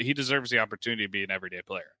 MVPs, but he deserves the opportunity to be an everyday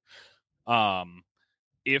player.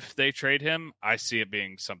 If they trade him, I see it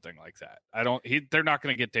being something like that. They're not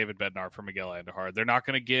going to get David Bednar for Miguel Andujar. They're not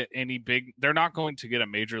going to get they're not going to get a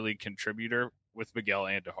major league contributor with Miguel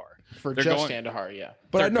Andujar. For They're just going- Andujar, yeah.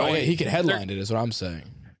 But I they're know going- he could headline it, is what I'm saying.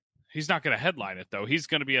 He's not going to headline it, though. He's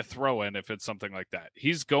going to be a throw-in if it's something like that.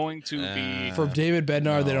 He's going to be... For David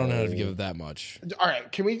Bednar, they don't have to no. give it that much. All right,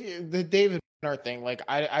 can we the David Bernard thing? Like,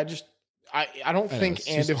 I don't know, think it's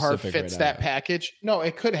too Andujar specific fits right that now. package. No,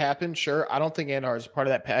 it could happen, sure. I don't think Andujar is part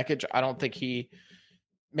of that package. I don't think he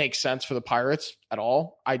makes sense for the Pirates at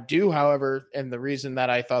all. I do, however, and the reason that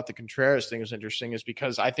I thought the Contreras thing was interesting is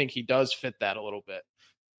because I think he does fit that a little bit.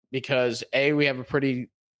 Because we have a pretty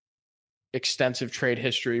extensive trade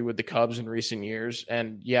history with the Cubs in recent years,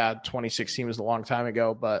 and yeah, 2016 was a long time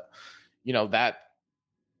ago, but you know that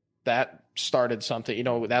started something. You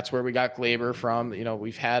know, that's where we got Glaber from. You know,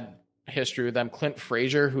 we've had history with them. Clint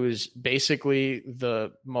Frazier, who is basically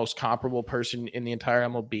the most comparable person in the entire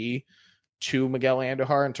MLB to Miguel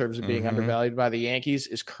Andujar in terms of being Mhm. undervalued by the Yankees,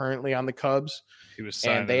 is currently on the Cubs, He was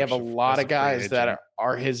signed and they have a as lot as of free guys that agent.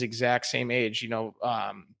 are his exact same age. You know,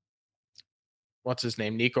 what's his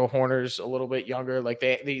name? Nico Horner's a little bit younger. Like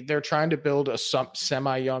they're trying to build a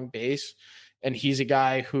semi-young base, and he's a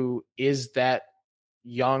guy who is that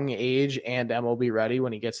young age and MLB ready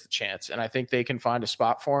when he gets the chance. And I think they can find a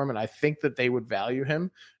spot for him, and I think that they would value him.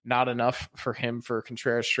 Not enough for him for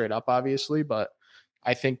Contreras straight up, obviously, but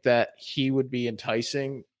I think that he would be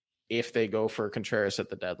enticing if they go for Contreras at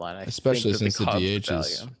the deadline. I Especially think that since the Cubs DH would is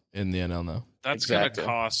value him. in the NL now. That's Exactly. going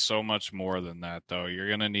to cost so much more than that, though. You're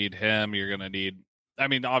going to need him. You're going to need... I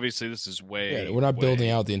mean, obviously, this is way... Yeah, we're not building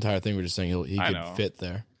way- out the entire thing. We're just saying he I could know. fit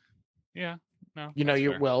there. Yeah. No, You know, that's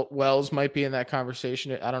you fair. Wells might be in that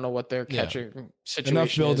conversation. I don't know what their Yeah. catching situation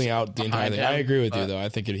Enough building is out the entire behind thing. I him, agree with you, but- though. I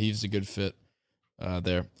think he's a good fit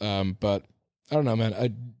there. But I don't know, man.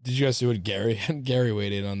 Did you guys see what Gary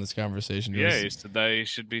weighed in on this conversation? It Yeah, was- he said that he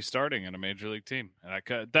should be starting in a major league team. And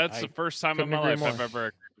that's I the first time in couldn't my agree life more. I've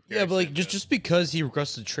ever... Yeah, but like Gary said just because he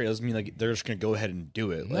requested a trade doesn't mean like they're just gonna go ahead and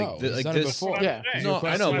do it. No, Like, he's like done it this. before. That's what I'm Yeah. saying. No,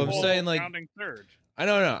 I know, My but I'm whole saying, like- rounding third. I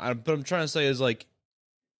know, but I'm trying to say is like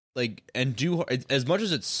and do as much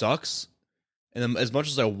as it sucks, and as much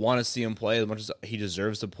as I want to see him play, as much as he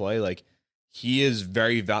deserves to play, like he is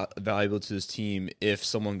very valuable to this team. If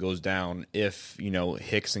someone goes down, if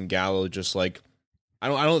Hicks and Gallo just like, I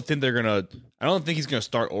don't think they're gonna. I don't think he's gonna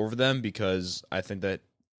start over them because I think that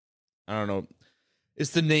I don't know.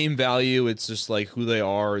 It's the name value. It's just like who they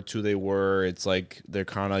are. It's who they were. It's like they're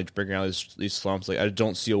kind of like bringing out these slumps. Like I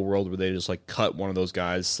don't see a world where they just like cut one of those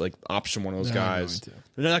guys, like option one of those They're not guys. going to.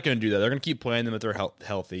 They're not going to do that. They're going to keep playing them if they're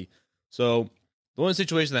healthy. So the only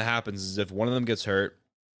situation that happens is if one of them gets hurt,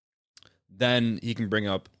 then he can bring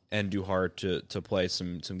up Andujar to play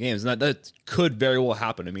some games, and that could very well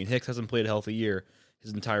happen. I mean, Hicks hasn't played a healthy year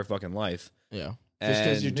his entire fucking life. Yeah.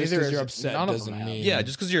 And Just neither because is- you're upset none of them doesn't have. mean yeah,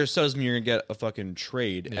 just because you're upset doesn't mean you're gonna get a fucking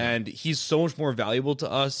trade. Yeah. And he's so much more valuable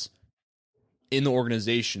to us in the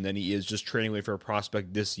organization than he is just trading away for a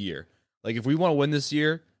prospect this year. Like if we want to win this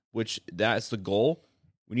year, which that's the goal,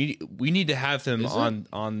 we need to have him Is it?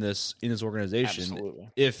 on this in this organization. Absolutely.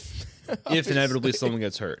 If inevitably someone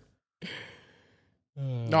gets hurt.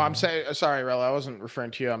 No, I'm saying sorry, Rella. I wasn't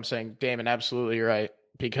referring to you. I'm saying Damon. Absolutely, you're right.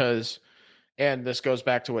 Because, and this goes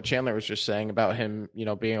back to what Chandler was just saying about him,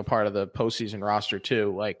 being a part of the postseason roster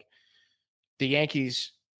too. Like the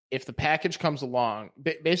Yankees, if the package comes along,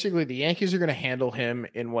 basically the Yankees are going to handle him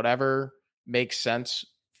in whatever makes sense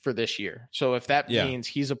for this year. So if that Yeah. means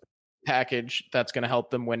he's a package that's going to help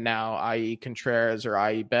them win now, i.e. Contreras or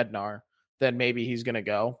i.e. Bednar, then maybe he's going to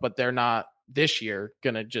go. But they're not this year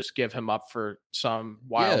going to just give him up for some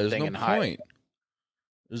wild there's thing no and hide. point.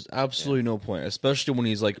 There's absolutely no point, especially when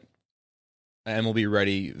he's like an MLB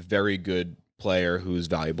ready, very good player who's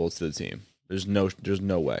valuable to the team. There's no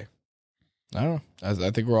way. I don't know.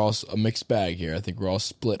 I think we're all a mixed bag here. I think we're all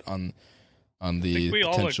split on the think we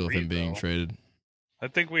all potential of agree, him being though. traded. I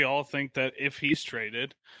think we all think that if he's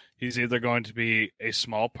traded, he's either going to be a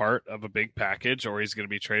small part of a big package or he's going to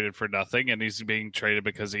be traded for nothing, and he's being traded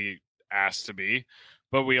because he asked to be.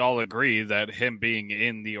 But we all agree that him being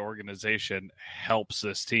in the organization helps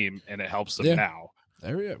this team, and it helps them Yeah. now.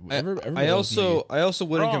 I also wouldn't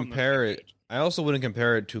We're all on the compare same it. page. I also wouldn't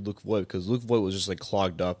compare it to Luke Voigt because Luke Voigt was just like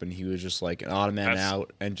clogged up and he was just like an odd man That's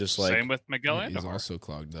out and just like Same with Miguel He's Andujar. also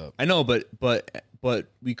clogged up. I know, but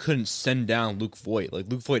we couldn't send down Luke Voigt. Like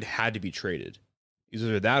Luke Voigt had to be traded,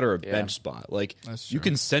 either that or a Yeah. bench spot. Like That's you true.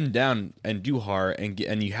 can send down Andujar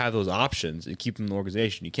and you have those options and keep him in the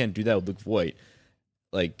organization. You can't do that with Luke Voigt.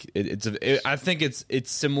 Like I think it's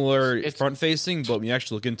similar It's- front facing, but when you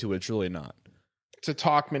actually look into it, it's really not. It's a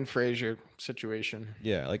Talkman Frazier situation.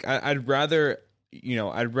 Yeah, like I'd rather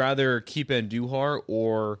keep Andujar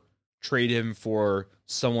or trade him for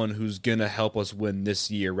someone who's gonna help us win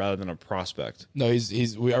this year rather than a prospect. No, do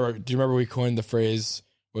you remember we coined the phrase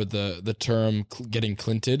or the term getting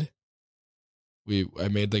clinted? I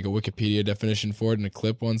made like a Wikipedia definition for it in a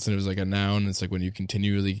clip once, and it was like a noun. It's like when you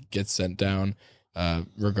continually get sent down,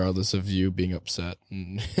 regardless of you being upset.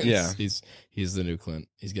 And Yeah. he's the new Clint.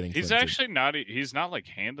 He's getting He's clinted. actually not. He's not like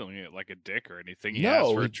handling it like a dick or anything. He No,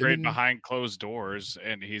 asked for he a trade didn't- behind closed doors,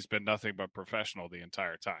 and he's been nothing but professional the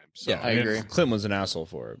entire time. So Yeah, I agree. Clint was an asshole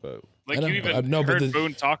for it, but like I you know, even no, but heard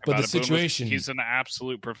Boone talk but about the it. Boone was- situation- he's an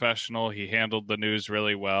absolute professional. He handled the news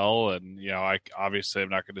really well, and I obviously I'm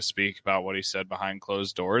not going to speak about what he said behind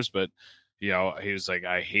closed doors, but he was like,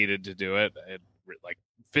 I hated to do it. It like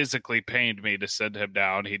physically pained me to send him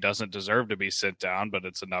down. He doesn't deserve to be sent down, but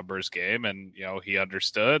it's a numbers game, and he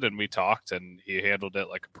understood, and we talked, and he handled it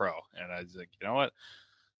like a pro. And I was like, you know what?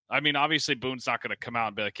 I mean, obviously Boone's not going to come out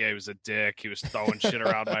and be like, yeah, he was a dick. He was throwing shit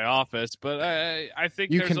around my office. But I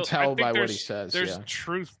think You there's can tell by what he there's- says, There's yeah.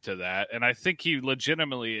 truth to that. And I think he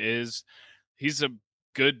legitimately is. He's a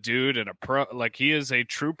good dude and a pro. Like, he is a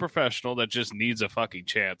true professional that just needs a fucking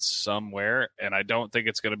chance somewhere. And I don't think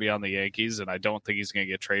it's going to be on the Yankees. And I don't think he's going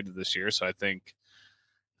to get traded this year. So I think,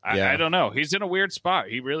 Yeah. I don't know. He's in a weird spot.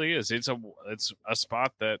 He really is. It's a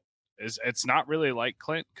spot that it's not really like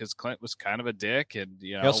Clint, because Clint was kind of a dick, and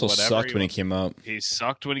he also whatever. sucked when he came up. He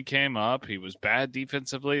sucked when he came up. He was bad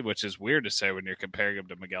defensively, which is weird to say when you're comparing him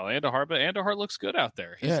to Miguel Andujar. But Andujar looks good out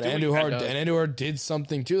there. He's Yeah, and doing- Andujar did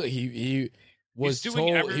something too. Like he was He's told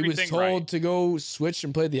doing he was everything told right. to go switch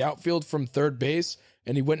and play the outfield from third base,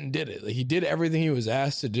 and he went and did it. Like, he did everything he was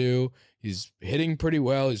asked to do. He's hitting pretty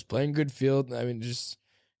well. He's playing good field. I mean, it's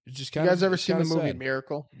just kind You of. guys ever it's seen the kinda movie sad.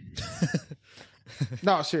 Miracle?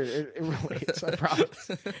 No, seriously, it relates. I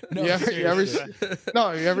promise. No, you ever seriously.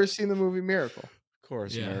 no? You ever seen the movie Miracle? Of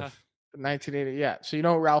course, Yeah. Murph. 1980. Yeah. So you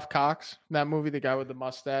know Ralph Cox, that movie, the guy with the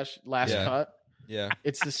mustache, Last Yeah. Cut. Yeah.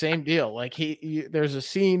 It's the same deal. Like there's a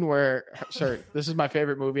scene where, sorry, this is my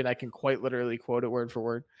favorite movie, and I can quite literally quote it word for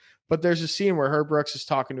word. But there's a scene where Herb Brooks is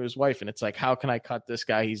talking to his wife, and it's like, how can I cut this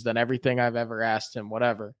guy? He's done everything I've ever asked him,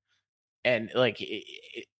 whatever. And like,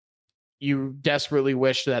 you desperately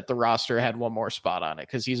wish that the roster had one more spot on it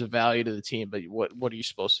because he's a value to the team. But what are you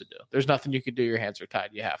supposed to do? There's nothing you can do. Your hands are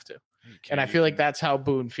tied. You have to. You And I can't feel like even that's how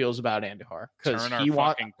Boone feels about Andujar, because turn our he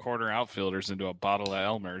wants. fucking corner outfielders into a bottle of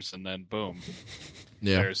Elmer's, and then boom,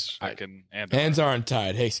 Yeah, there's fucking Andujar. hands aren't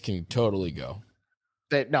tied. Hicks can totally go.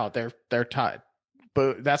 They're tied.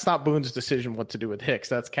 But that's not Boone's decision what to do with Hicks.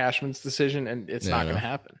 That's Cashman's decision, and it's Yeah, not I going know. to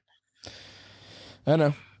happen. I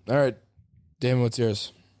know. All right, Damon, what's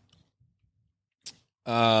yours?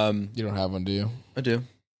 You don't have one, do you? I do.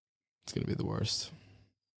 It's gonna be the worst.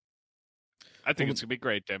 I think it's gonna be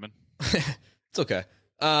great, Damon. It's okay.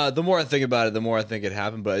 The more I think about it, the more I think it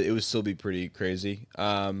happened, but it would still be pretty crazy.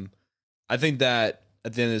 I think that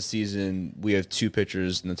at the end of the season, we have two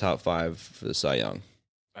pitchers in the top 5 for the Cy Young.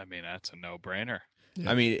 I mean, that's a no-brainer.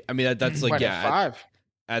 I mean that's like Might yeah. have 5.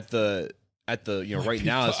 At the Might right be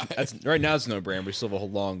now 5. it's right now it's no brainer. We still have a whole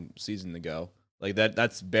long season to go. Like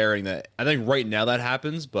that's bearing that. I think right now that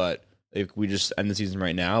happens, but if we just end the season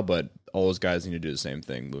right now, but all those guys need to do the same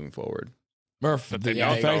thing moving forward. Murph, But the they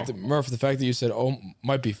don't fact know. that the fact that you said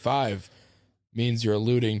might be 5 means you're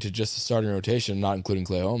alluding to just the starting rotation, not including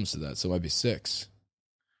Clay Holmes to that. So it might be 6.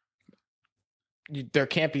 There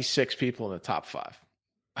can't be 6 people in the top 5.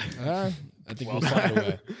 I think Well, we'll find a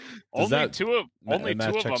way. Does that Only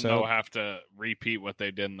math two of them checks though out? have to repeat what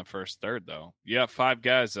they did in the first third. Though you have 5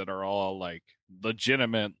 guys that are all like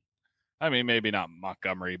legitimate. I mean, maybe not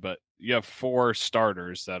Montgomery, but you have 4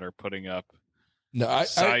 starters that are putting up No,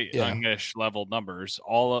 Cy yeah. Young-ish level numbers.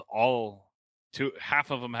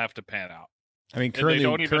 Half of them have to pan out. I mean, they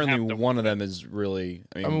don't even currently have to- one of them is really.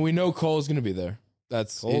 I mean, we know Cole's going to be there. Cole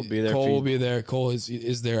will be there Cole if he- will be there. Cole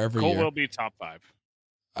is there every Cole year. will be top 5.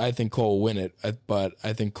 I think Cole will win it, but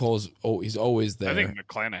I think he's always there. I think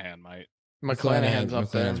McClanahan might. McClanahan's up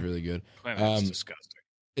there. McClanahan's really good. McClanahan's disgusting.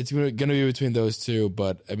 It's going to be between those two,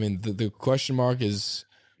 but I mean, the question mark is,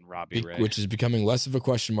 And Robbie Ray. which is becoming less of a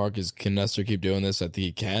question mark, is can Nestor keep doing this? I think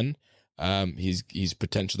he can. He's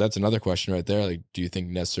potential. That's another question right there. Like, do you think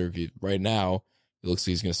Nestor right now? It looks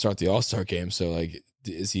like he's going to start the All-Star game. So, like,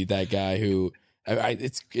 is he that guy who?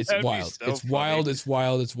 It's That'd be wild. so It's funny. wild. It's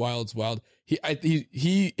wild. It's wild. It's wild.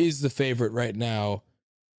 He is the favorite right now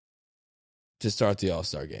to start the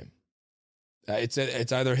All-Star game. It's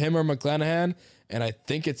either him or McClanahan, and I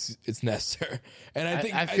think it's Nestor. And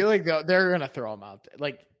I feel like they're going to throw him out there.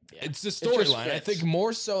 Like, yeah, it's the just storyline. I fits. think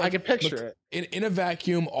more so. I can picture it. in a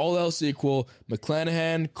vacuum, all else equal,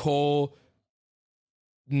 McClanahan, Cole,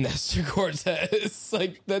 Nestor Cortez.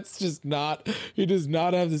 Like, that's just not, he does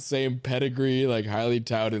not have the same pedigree, like highly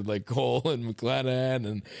touted like Cole and McClanahan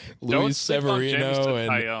and Don't Luis sleep on Severino Jameson and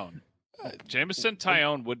Tyone. Jameson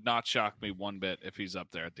Tyone would not shock me one bit if he's up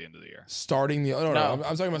there at the end of the year. starting the, no, No.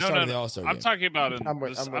 I'm talking about starting the All-Star game. I'm talking about I'm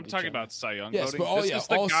with I'm you, talking Chandler. about Cy Young Yes, voting. but This is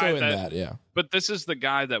the also guy in that, yeah. But this is the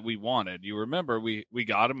guy that we wanted. You remember we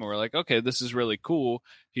got him and we're like, okay, this is really cool.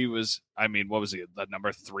 He was, I mean, what was he? The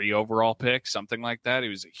number 3 overall pick, something like that. He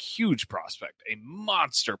was a huge prospect, a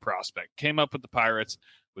monster prospect. Came up with the Pirates,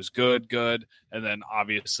 was good. And then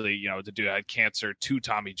obviously, you know, the dude had cancer, 2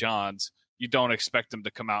 Tommy Johns. You don't expect him to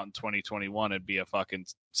come out in 2021 and be a fucking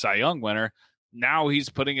Cy Young winner. Now he's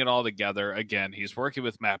putting it all together. Again, he's working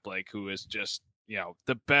with Matt Blake, who is just, you know,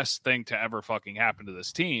 the best thing to ever fucking happen to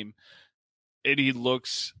this team. And he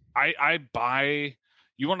looks, I buy,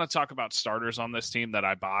 you want to talk about starters on this team that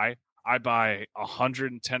I buy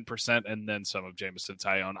 110% and then some of Jameson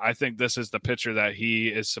Tyone. I think this is the pitcher that he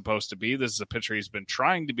is supposed to be. This is a pitcher he's been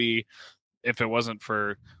trying to be. If it wasn't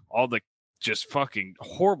for all the just fucking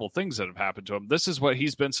horrible things that have happened to him, this is what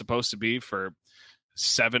he's been supposed to be for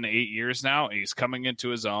 7-8 years now. He's coming into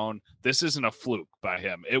his own. This isn't a fluke by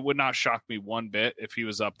him. It would not shock me one bit if he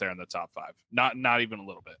was up there in the top 5. Not even a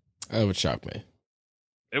little bit. That would shock me.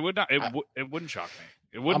 It would not. It wouldn't shock me.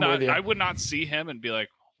 It would not. I would not see him and be like,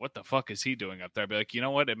 "What the fuck is he doing up there?" I'd be like, you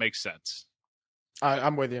know what? It makes sense.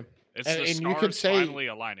 I'm with you. It's And the you stars could say- finally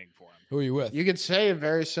aligning for him. Who are you with? You could say a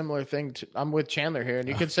very similar thing. I'm with Chandler here, and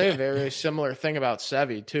you could say a very similar thing about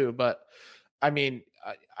Sevy too. But I mean,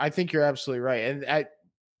 I think you're absolutely right. And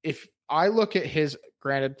if I look at his,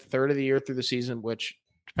 granted, third of the year through the season, which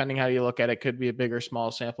depending how you look at it, could be a big or small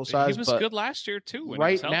sample size. He was but good last year too. When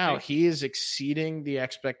right he was now, healthy. he is exceeding the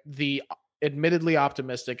admittedly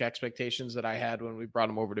optimistic expectations that I had when we brought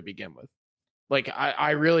him over to begin with. Like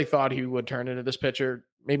I really thought he would turn into this pitcher.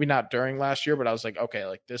 Maybe not during last year, but I was like, okay,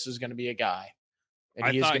 like this is going to be a guy, and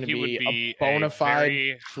I he is thought going to he would be be a bona a fide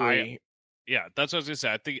very three. Yeah, that's what I was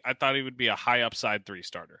gonna say. I thought he would be a high upside 3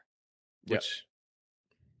 starter. Yep. Which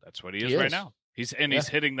that's what he is He right is. now. He's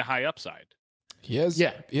hitting the high upside. He has,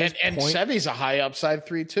 Yeah, he has and Sevy's a high upside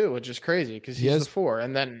 3 too, which is crazy because He he's has- the 4,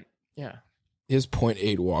 and then yeah, he has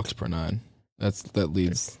 0.8 walks per 9. That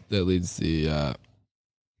leads the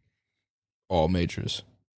all majors.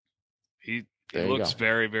 He There you looks go.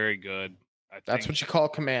 very, very good. That's what you call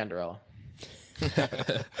command, Rella.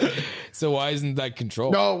 So why isn't that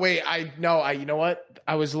control? No, wait, you know what?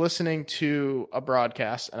 I was listening to a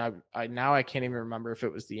broadcast, and I now I can't even remember if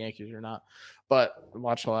it was the Yankees or not, but I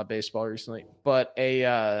watched a lot of baseball recently. But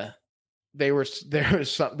they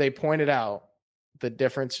pointed out the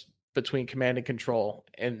difference between command and control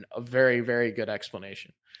in a very, very good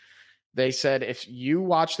explanation. They said if you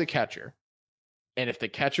watch the catcher, and if the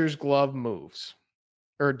catcher's glove moves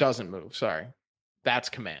or doesn't move, sorry, that's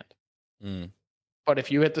command. Mm. But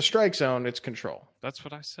if you hit the strike zone, it's control. That's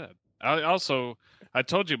what I said. I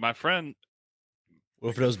told you my friend. What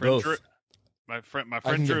if it does friend both? Drew, my friend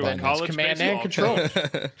can get Drew in behind that. college Command baseball and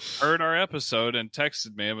control. heard our episode and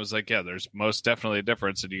texted me and was like, "Yeah, there's most definitely a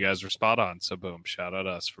difference, and you guys were spot on." So boom, shout out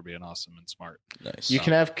us for being awesome and smart. Nice. You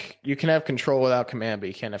can have control without command, but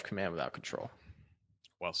you can't have command without control.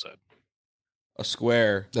 Well said. A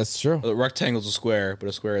square. That's true. A rectangle's a square, but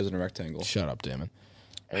a square isn't a rectangle. Shut up, Damon.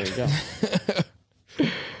 There you go.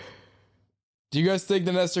 Do you guys think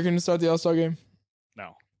the Nestor can start the All-Star game?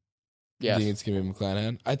 No, You think Yes. it's gonna be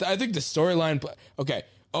McClanahan? I think the storyline. Okay,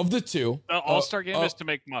 of the two, the All-Star game is to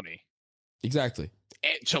make money. exactly.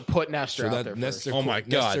 So put Nestor So out that there Nestor- first. Oh my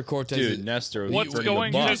Nestor god, Cortez dude, is- Nestor. What's bringing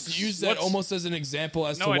going the to- Bucks. Use that What's- almost as an example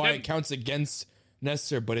as No, to I why it didn't. counts against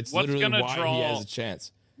Nestor, but it's What's literally gonna why he draw- has a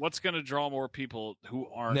chance. What's going to draw more people who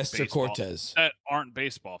aren't Nestor baseball, Cortez. that aren't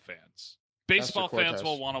baseball fans? Baseball Nestor fans Cortez.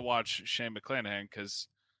 will want to watch Shane McClanahan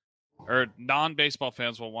or non-baseball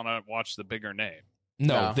fans will want to watch the bigger name.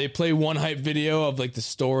 No, No. they play one hype video of like the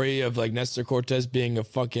story of like Nestor Cortez being a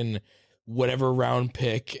fucking whatever round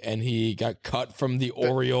pick and he got cut from the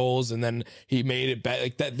Orioles and then he made it back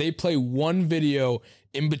like that. They play one video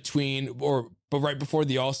in between but right before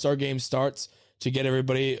the All-Star game starts to get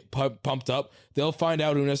everybody pumped up. They'll find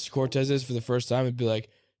out who Nestor Cortez is for the first time and be like,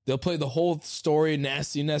 they'll play the whole story.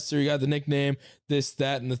 Nasty Nestor, he got the nickname, this,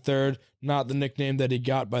 that, and the third. Not the nickname that he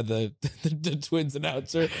got by the Twins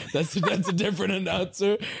announcer. That's a different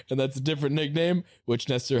announcer, and that's a different nickname, which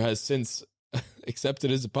Nestor has since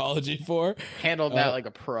accepted his apology for. Handled that like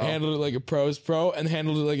a pro. Handled it like a pro's pro, and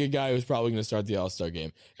handled it like a guy who's probably going to start the All-Star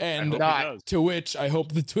game. And I hope he does. to which I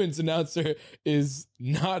hope the Twins announcer is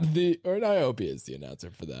not I hope he is the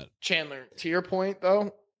announcer for that. Chandler, to your point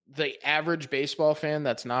though, the average baseball fan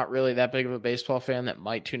that's not really that big of a baseball fan that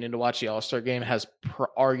might tune in to watch the All-Star game has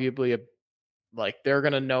arguably they're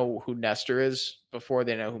going to know who Nestor is before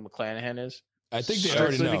they know who McClanahan is. I think they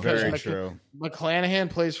already know. Very true. McClanahan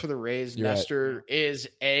plays for the Rays. You're Nestor is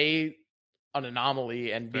an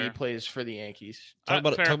anomaly, and Fair. B plays for the Yankees. Talk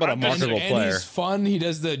about Fair. a I'm just- marketable And player. he's fun. He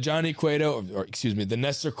does the Johnny Cueto, or excuse me, the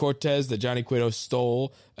Nestor Cortez that Johnny Cueto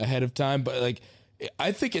stole ahead of time. But like,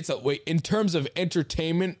 I think it's in terms of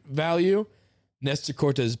entertainment value, Nestor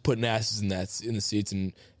Cortez is putting asses in the seats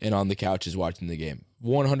and on the couches watching the game.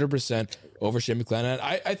 100% over Shane McClanahan.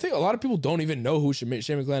 I think a lot of people don't even know who Shane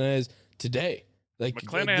McClanahan is today. Like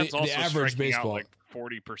McClanahan's also the average striking baseball. out like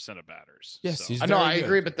 40% of batters. Yes, so. he's I know, very I good.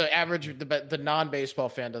 agree, but the average, the non-baseball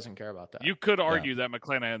fan doesn't care about that. You could argue that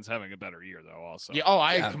McClanahan's having a better year, though. Also, Yeah,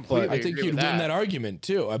 I Yeah, completely but I think agree you'd with win that argument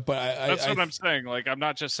too. But that's what I'm saying. Like, I'm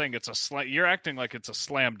not just saying it's a slam. You're acting like it's a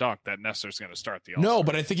slam dunk that Nestor's going to start the All-Star. No,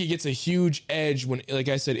 but I think he gets a huge edge when, like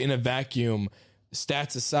I said, in a vacuum.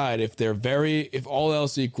 Stats aside, if all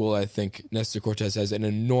else equal, I think Nestor Cortez has an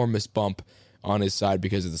enormous bump on his side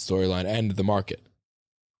because of the storyline and the market.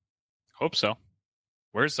 Hope so.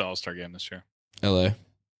 Where's the All-Star game this year? LA.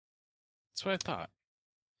 That's what I thought.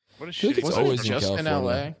 What a feel like shitty it's Wasn't always it in just in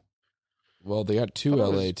California. LA? Well, they got two thought it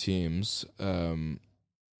LA was- teams.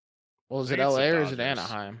 Well, is I it think it's LA the or is it Dodgers.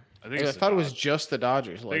 Anaheim? I think I it's the thought it was Dodgers. just the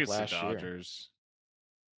Dodgers I think like it's last the year. Dodgers.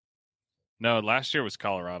 No, last year was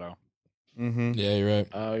Colorado. Mm-hmm. Yeah, you're right.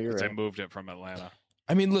 Oh, you're They right. moved it from Atlanta.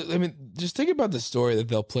 I mean, look, just think about the story that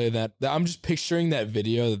they'll play that. I'm just picturing that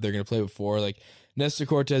video that they're going to play before. Like, Nestor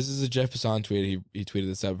Cortez, this is a Jeff Passan tweet. He tweeted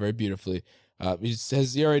this out very beautifully. He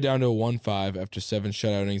says ERA down to a 1.5 after 7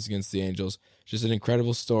 shutout innings against the Angels. Just an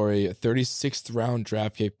incredible story. A 36th round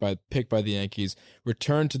draft pick by the Yankees,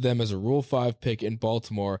 returned to them as a Rule 5 pick in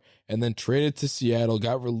Baltimore, and then traded to Seattle,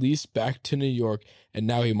 got released back to New York, and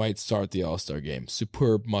now he might start the All-Star game.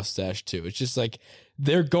 Superb mustache too. It's just like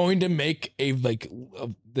they're going to make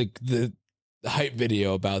the hype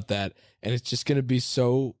video about that, and it's just going to be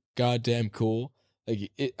so goddamn cool.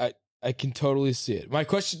 Like I can totally see it. My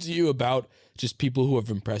question to you about just people who have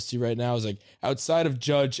impressed you right now is like, outside of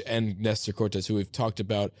Judge and Nestor Cortez, who we've talked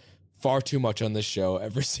about far too much on this show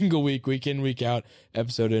every single week in, week out,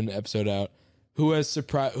 episode in, episode out, who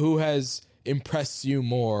has impressed you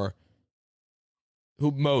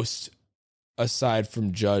most aside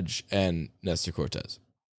from Judge and Nestor Cortez?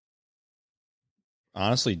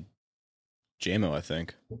 Honestly, JMO, I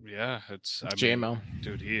think. Yeah, it's JMO.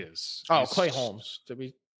 dude. He is. Oh, he's- Clay Holmes. Did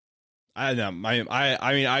we? I know.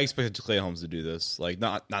 I expected Clay Holmes to do this. Like,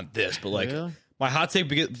 not this, but like Really? my hot take at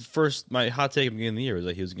the beginning of the year was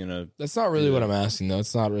that he was gonna. That's not really what I'm asking, though.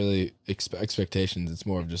 It's not really expectations. It's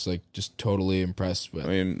more of just totally impressed with. I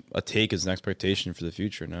mean, a take is an expectation for the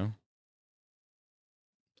future. No,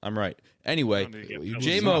 I'm right. Anyway, Don't need to get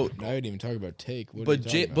J-Mo- philosophical. Now I didn't even talk about take. What are but you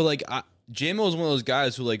talking about? but like JMO is one of those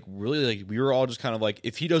guys who like really like we were all just kind of like,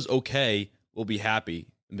 if he does okay, we'll be happy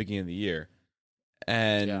in the beginning of the year.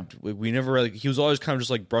 And Yeah. we never really, he was always kind of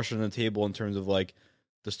just like brushing on the table in terms of like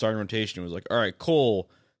the starting rotation. It was like, all right,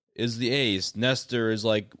 Cole is the ace. Nestor is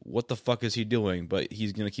like, what the fuck is he doing? But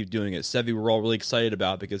he's going to keep doing it. Sevy, we're all really excited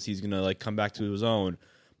about because he's going to like come back to his own.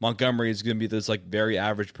 Montgomery is going to be this like very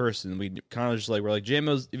average person. We kind of just like, we're like,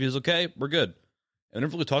 JMO's, if he's okay, we're good. I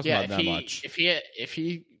never really talked about it that much. If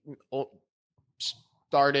he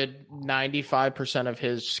started 95% of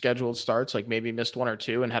his scheduled starts, like maybe missed 1 or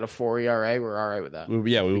 2 and had a 4 ERA, we're all right with that. We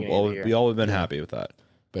beginning of the year. all have been happy with that.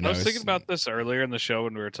 But I no, was it's- thinking about this earlier in the show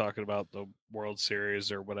when we were talking about the World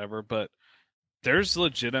Series or whatever, but there's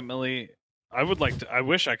legitimately, I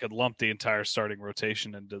wish I could lump the entire starting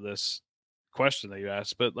rotation into this question that you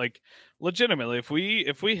asked, but like legitimately,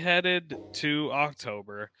 if we headed to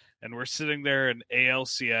October and we're sitting there in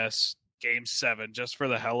ALCS Game 7 just for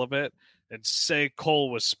the hell of it, and say Cole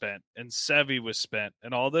was spent and Sevy was spent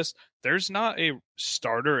and all this, there's not a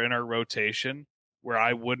starter in our rotation where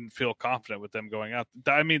I wouldn't feel confident with them going out.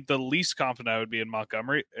 I mean, the least confident I would be in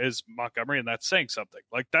Montgomery, and that's saying something.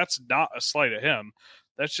 Like, that's not a slight at him.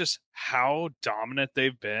 That's just how dominant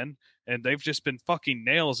they've been, and they've just been fucking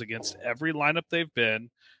nails against every lineup they've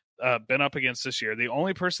been up against this year. The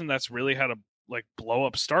only person that's really had a like blow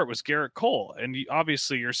up start was Garrett Cole, and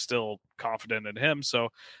obviously you're still confident in him. So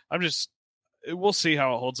we'll see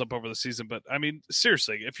how it holds up over the season. But I mean,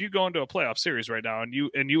 seriously, if you go into a playoff series right now and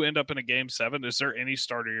you end up in a Game 7, is there any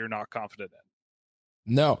starter you're not confident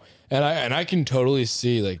in? No, and I can totally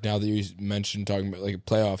see, like, now that you mentioned talking about like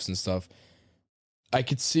playoffs and stuff, I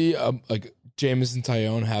could see like Jameson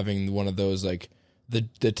Tyone having one of those like the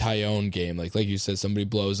Tyone game, like you said, somebody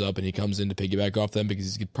blows up and he comes in to piggyback off them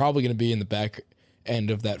because he's probably going to be in the back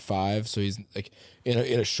end of that 5. So he's like in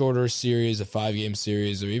a shorter series, a 5-game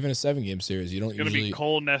series, or even a 7-game series. You don't It's going to usually be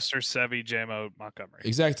Cole, Nestor, Sevy, JMO, Montgomery.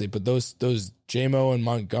 exactly, but those JMO and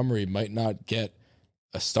Montgomery might not get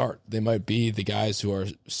a start. They might be the guys who are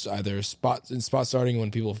either spot starting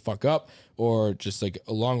when people fuck up, or just like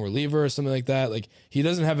a long reliever or something like that. Like he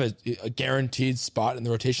doesn't have a guaranteed spot in the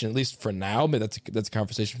rotation, at least for now. But that's a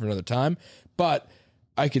conversation for another time. But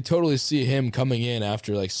I could totally see him coming in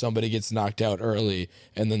after like somebody gets knocked out early,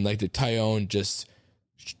 and then like the Tyone just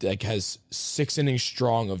like has 6 innings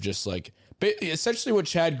strong of just like essentially what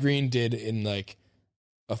Chad Green did in like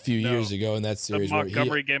a few years ago in that series. The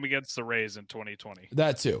Montgomery game against the Rays in 2020.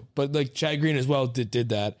 That too. But like Chad Green as well did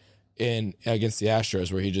that in against the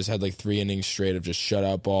Astros, where he just had like 3 innings straight of just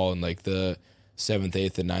shutout ball in like the 7th,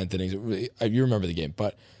 8th, and 9th innings. You remember the game,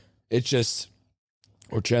 but it's just,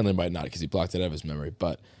 or Chandler might not because he blocked it out of his memory,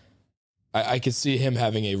 but I could see him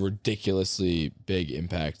having a ridiculously big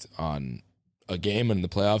impact on a game and the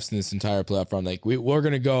playoffs in this entire playoff run. Like we're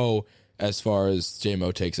going to go as far as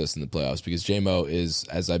JMO takes us in the playoffs, because JMO is,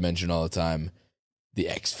 as I mention all the time, the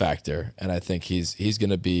X factor, and I think he's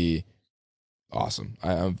going to be awesome.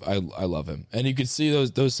 I love him, and you could see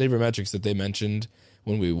those sabermetrics that they mentioned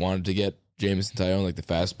when we wanted to get Jameson Tyone, like the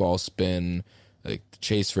fastball spin, like the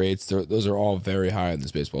chase rates. Those are all very high in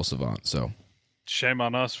this baseball savant. So shame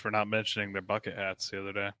on us for not mentioning their bucket hats the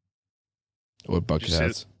other day. What bucket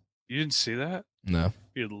hats? You didn't see that? No.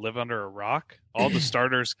 You live under a rock. All the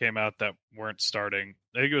starters came out that weren't starting.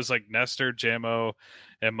 I think it was like Nestor, JMO,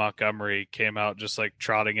 and Montgomery came out just like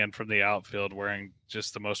trotting in from the outfield wearing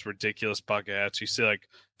just the most ridiculous bucket hats. You see like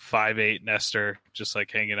 5'8" Nestor just like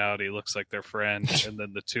hanging out. He looks like their friend. And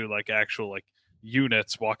then the 2 like actual like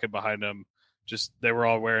units walking behind him. Just they were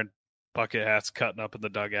all wearing bucket hats, cutting up in the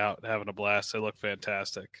dugout, having a blast. They look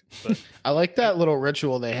fantastic. But I like that little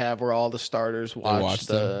ritual they have where all the starters watch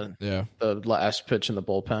the last pitch in the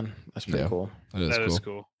bullpen. That's pretty cool. That is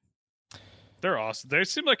cool. They're awesome. They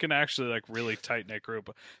seem like an actually like really tight knit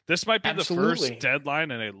group. This might be the first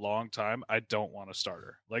deadline in a long time. I don't want a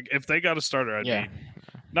starter. Like if they got a starter, I'd be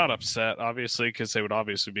not upset, obviously, because they would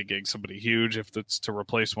obviously be getting somebody huge if it's to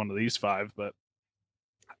replace one of these 5. But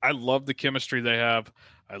I love the chemistry they have.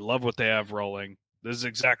 I love what they have rolling. This is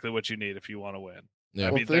exactly what you need if you want to win. Yeah.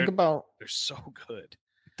 I mean, they're so good.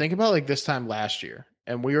 Think about like this time last year,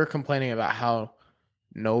 and we were complaining about how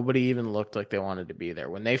nobody even looked like they wanted to be there.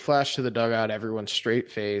 When they flashed to the dugout, everyone's straight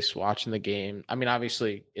face watching the game. I mean,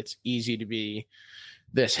 obviously, it's easy to be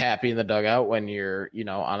this happy in the dugout when you're,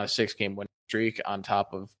 on a 6-game win streak on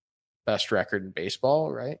top of best record in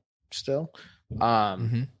baseball, right? Still.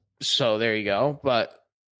 So there you go. But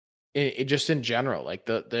it just in general, like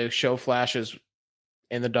the show flashes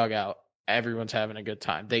in the dugout, everyone's having a good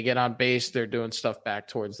time. They get on base, they're doing stuff back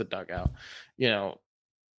towards the dugout.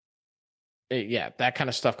 That kind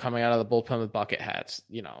of stuff coming out of the bullpen with bucket hats.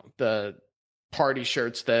 The party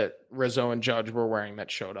shirts that Rizzo and Judge were wearing that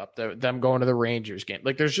showed up. Them going to the Rangers game.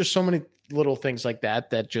 Like there's just so many little things like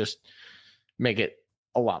that just make it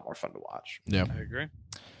a lot more fun to watch. Yeah, I agree.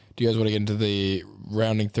 Do you guys want to get into the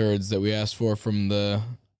rounding thirds that we asked for from the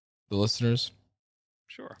listeners?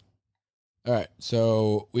 Sure. All right.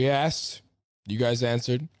 So we asked, you guys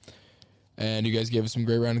answered, and you guys gave us some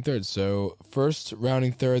great rounding thirds. So first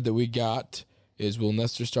rounding third that we got is, will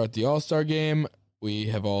Nestor start the All-Star game? We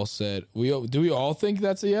have all said, do we all think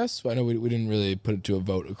that's a yes? I know we didn't really put it to a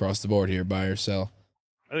vote across the board here, buy or sell.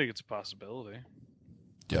 I think it's a possibility.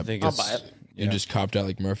 Yep. I think I'll buy it. You just copped out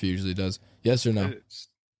like Murphy usually does. Yes or no?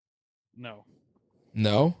 No.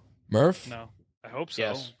 No? Murph? No. I hope so.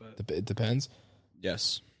 Yes. But It depends.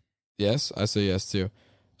 Yes. Yes, I say yes too.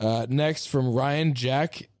 Next from Ryan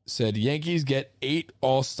Jack said Yankees get 8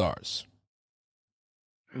 All-Stars.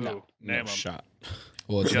 who? No. Name them. Shot.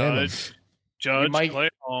 Well, it's Judge, might- Clay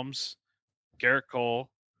Holmes, Garrett Cole,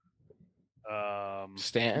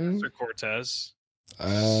 Stanton? Mr. Cortez.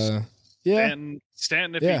 yeah.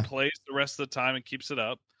 Stanton, if Yeah. he plays the rest of the time and keeps it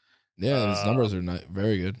up. Yeah, his numbers are not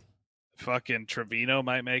very good. Fucking Trevino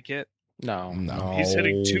might make it. No. He's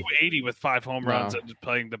hitting 280 with 5 home runs No. and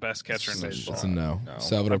playing the best catcher in baseball. It's a no. No.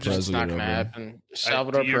 Salvador It's Perez will not get going to over him. happen.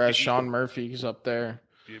 Salvador do you Perez, think- Sean Murphy's up there.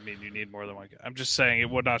 You mean you need more than one guy? I'm just saying it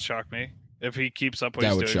would not shock me if he keeps up what That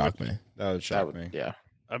he's would doing. shock me. That would shock me. Yeah.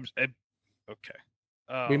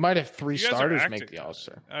 Okay. We might have 3 you guys are starters acting- make the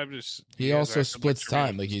All-Star. I'm just. He you guys also are acting splits like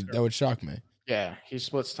time. Trevino's Like terrible. that would shock me. Yeah, he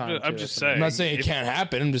splits time. I'm too. just That's saying. I'm not saying it If- can't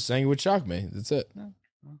happen. I'm just saying it would shock me. That's it.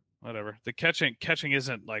 Whatever. The catching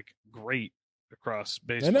isn't like great across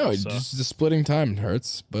baseball. I know. So. Just the splitting time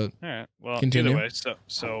hurts, but All right. Well, Continue. either way.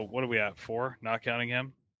 So what are we at? 4, not counting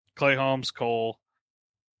him. Clay Holmes, Cole,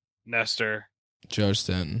 Nestor,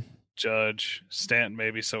 Stanton. Judge, Stanton,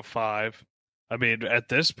 maybe so 5. I mean, at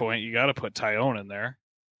this point, you got to put Tyone in there.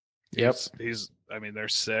 Yep. He's. I mean,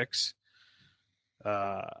 there's 6.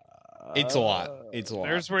 It's a lot. It's a lot.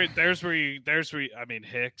 There's where. I mean,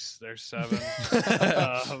 Hicks. There's 7.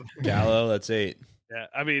 Gallo, that's 8. Yeah,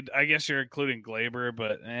 I mean, I guess you're including Glaber,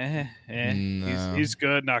 but No. he's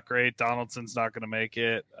good, not great. Donaldson's not going to make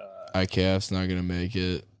it. IKF's not going to make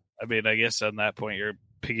it. I mean, I guess on that point, you're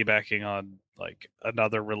piggybacking on like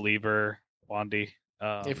another reliever, Wandy.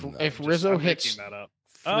 If Rizzo hits that up.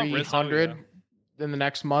 300 in the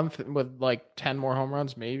next month with like 10 more home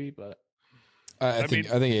runs, maybe, but I think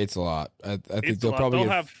 8's a lot. I think they'll probably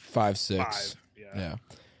have 5, 6. 5.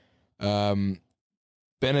 Yeah.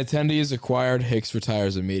 Benintendi is acquired. Hicks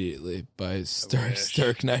retires immediately by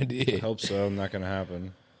Sturk 98. I hope so. Not going to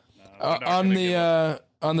happen. On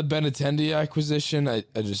the Benintendi acquisition, I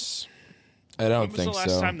don't think so. When was the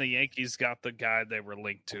last time the Yankees got the guy they were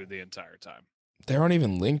linked to the entire time? They aren't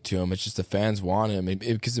even linked to him. It's just the fans want him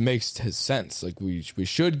because it makes his sense. Like we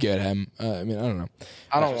should get him. I mean, I don't know.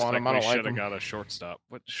 I don't want him. I don't like should have him. got a shortstop.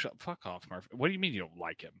 What? Fuck off, Murphy. What do you mean you don't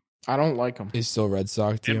like him? I don't like him. He's still Red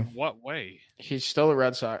Sox to In you? what way? He's still a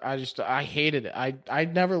Red Sox. I hated it. I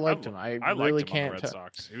never liked him. I really liked him can't. on the Red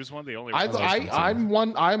Sox. He was one of the only. I'm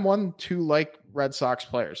one to like Red Sox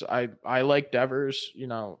players. I like Devers. You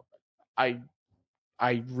know, I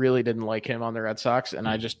really didn't like him on the Red Sox, and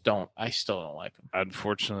I still don't like him.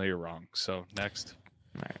 Unfortunately, you're wrong. So next,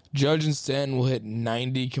 Judge and Stanton will hit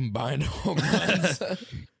 90 combined home runs.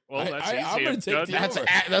 well, that's easy. I'm gonna If take Judge- the over.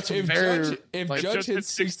 That's If very Judge, if like, Judge Judge hits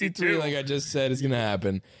hits 63, 62. like I just said, is gonna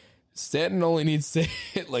happen. Stanton only needs to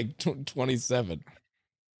hit like 27.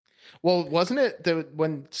 Well, wasn't it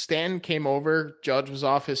when Stan came over, Judge was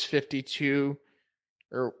off his 52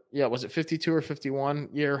 or was it 52 or 51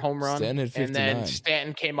 year home run? Stanton had and then 59.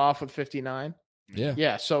 Stanton came off with 59. Yeah,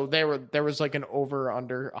 Yeah, so there was like an over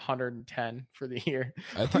under 110 for the year.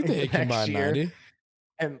 I think they hit Next combined year. 90.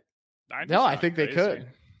 And 90's no, I not think they crazy. could.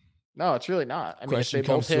 No, it's really not. I mean, if Question they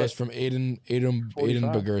comes both to us hit, from Aiden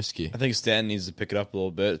 45. Bagursky. I think Stanton needs to pick it up a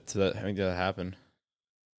little bit to make that happen.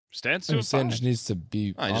 Stan's I mean, doing Stanton fine. just needs to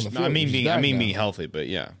be on the field. I mean, He's back now. being healthy, but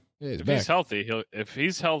yeah. Yeah, he's If back. he's healthy, if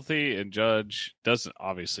he's healthy and Judge doesn't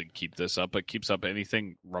obviously keep this up, but keeps up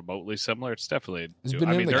anything remotely similar, it's definitely. He's been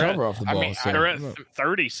in the they're cover off the ball. so- They're at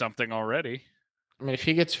 30 something already. I mean, if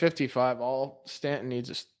he gets 55, all Stanton needs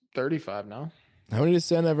is 35 now. How many does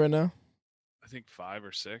Stanton have right now? I think 5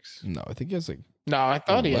 or 6. No, I think he has like No, I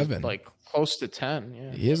thought he 11. had like close to 10.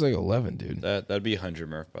 Yeah. he has like 11, dude. That'd be 100,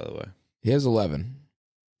 Murph, by the way. He has 11.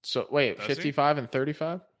 So wait, Does he? 55 and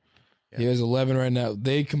 35? He has 11 right now.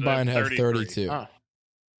 They combined have 33. 32. Oh.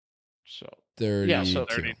 So 32. Yeah, so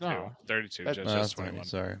 32. No. 32. That- Judge No, has that's fine. 21.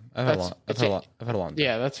 Sorry, I've had a long. I've had a long day.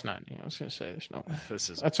 yeah, that's not. I was gonna say there's no. This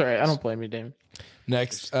is That's all right. I don't blame you, Damon.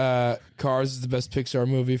 Next, Cars is the best Pixar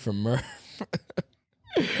movie from Murph.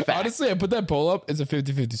 Honestly, I put that poll up. It's a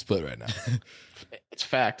 50-50 split right now. It's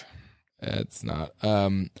fact. It's not.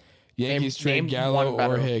 Yankees Name trade Gallo one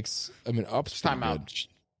better. or Hicks. I mean, Up's It's time pretty out. good.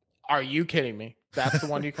 Are you kidding me? That's the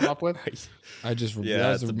one you come up with? I just Yeah, that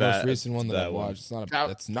was it's the a most bad- recent one it's a that I bad one. watched. It's not a, That-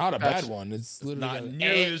 that's not a that's- bad one. It's literally Not got-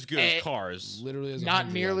 nearly as good as Cars. literally has Not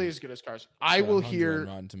 100 nearly on as it. good as Cars. It's I got will 100 on hear.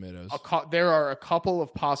 Rotten Tomatoes. There are a couple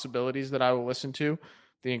of possibilities that I will listen to.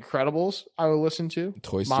 The Incredibles, I will listen to.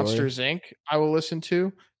 Toy Story. Monsters Inc. I will listen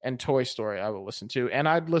to, and Toy Story I will listen to, and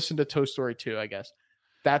I'd listen to Toy Story 2, I guess.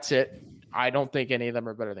 That's it. I don't think any of them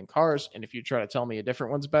are better than Cars, and if you try to tell me a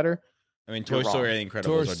different one's better, I mean, You're Toy Story wrong. and Incredibles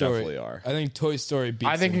Toy are Story. definitely are. I think Toy Story beats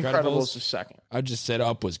I think Incredibles. Incredibles is second. I just said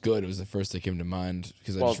Up was good. It was the first that came to mind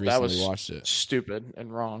because I Well, just that recently was watched it. stupid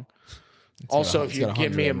and wrong. It's Also, got- if it's you got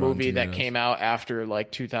give me 100 a on Rotten movie that Tomatoes. came out after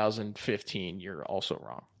like 2015, you're also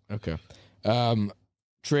wrong. Okay.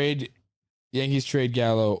 Yankees trade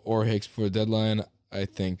Gallo or Hicks before the deadline. I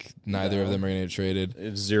think neither of them are going to get traded.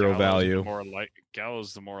 It's zero value.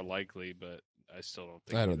 Gallo's the more likely, but I still don't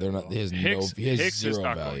think. I don't. They're not. He has Hicks, no. He has Hicks zero is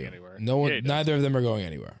not value. going anywhere. No one. Yeah, he does. Neither of them are going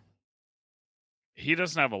anywhere. He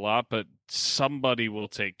doesn't have a lot, but somebody will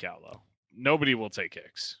take Gallo. Nobody will take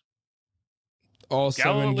Hicks. All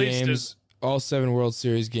Gallo 7 at least games. is- All 7 World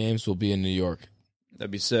Series games will be in New York.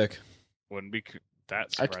 That'd be sick. Wouldn't be that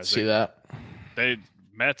I surprising. could see that.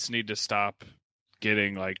 Mets need to stop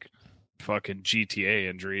getting like fucking GTA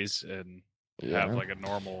injuries and have like a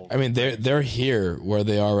normal. I mean, they're here where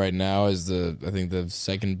they are right now is I think the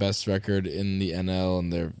second best record in the NL,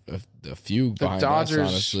 and they're a few behind Dodgers-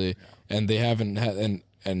 us, honestly. And they haven't had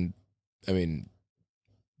and I mean,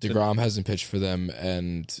 DeGrom hasn't pitched for them,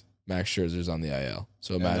 and Max Scherzer's on the IL.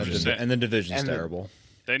 So imagine. And the division's and the- terrible.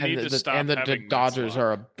 they need to stop. and the having Mets Dodgers luck.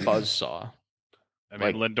 are a buzzsaw. I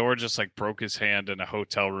mean, Lindor just like broke his hand in a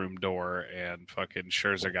hotel room door, and fucking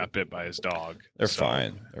Scherzer got bit by his dog. They're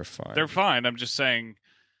fine. They're fine. I'm just saying,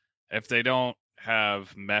 if they don't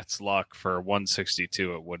have Mets luck for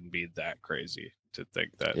 162, it wouldn't be that crazy to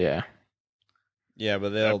think that. Yeah. Yeah, but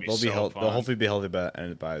they'll be be so healthy. fun. They'll hopefully be healthy by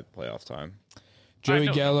playoff time. Joey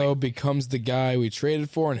know, Gallo becomes the guy we traded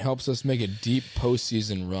for and helps us make a deep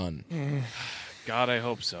postseason run. God, I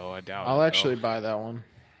hope so. I doubt. I'll it, actually though. buy that one.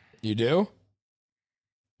 You do?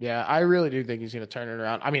 Yeah, I really do think he's going to turn it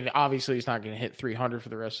around. I mean, obviously he's not going to hit 300 for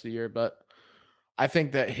the rest of the year, but I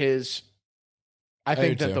think that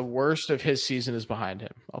the worst of his season is behind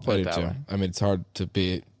him. I'll put it that way. I mean, it's hard to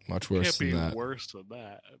be much worse Can't than be that. worse than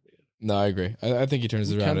that. I mean, No, I agree. I think he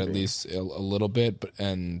turns it He around can at be. least a little bit,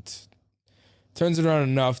 and turns it around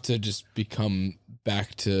enough to just become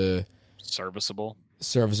back to serviceable.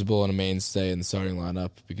 and a mainstay in the starting lineup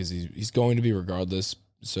because he's going to be regardless.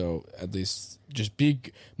 So at least just be.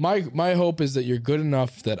 My hope is that you're good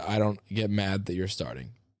enough that I don't get mad that you're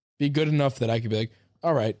starting. Be good enough that I could be like,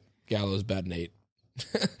 all right, Gallo's batting 8.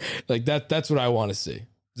 Like that. That's what I want to see. Is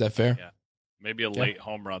that fair? Yeah. Maybe a late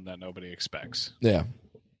home run that nobody expects. Yeah.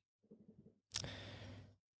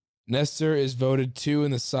 Nestor is voted 2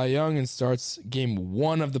 in the Cy Young and starts game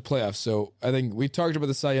 1 of the playoffs. So I think we've talked about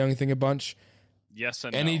the Cy Young thing a bunch. Yes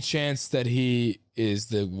and Any no. chance that he is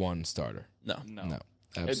the one starter? No. No. No.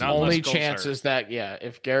 The Absolutely. Not unless only goals chance hurt. is that,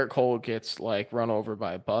 if Garrett Cole gets like run over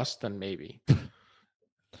by a bus, then maybe.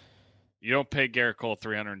 You don't pay Garrett Cole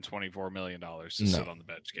 $324 million to sit on the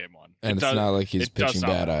bench game 1. And it's not like he's it does pitching not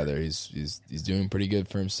bad matter. either. He's doing pretty good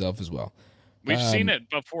for himself as well. We've seen it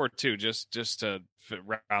before too. Just to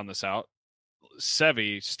round this out,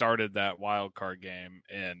 Sevy started that wild card game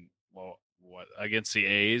in what against the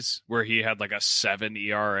A's, where he had like a 7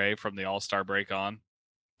 ERA from the All-Star break on.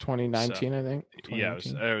 2019, I think. Yeah, it was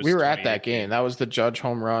 2018. We were at that 2018. game. That was the Judge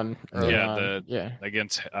home run. Early on.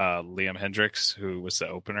 Against Liam Hendricks, who was the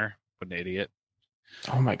opener. What an idiot!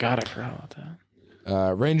 Oh my god, I forgot about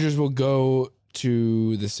that. Rangers will go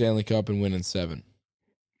to the Stanley Cup and win in 7.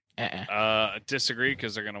 Disagree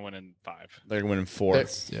because they're going to win in 5. They're winning 4.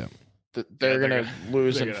 Yeah. They're they're going to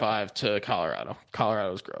lose they're in gonna- 5 to Colorado.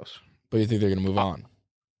 Colorado's gross. But you think they're going to move on?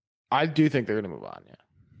 I do think they're going to move on.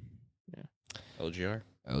 Yeah. LGR.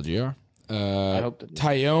 LGR. I hope that.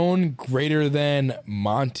 Tyone greater than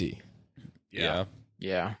Monty. Yeah.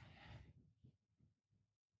 Yeah.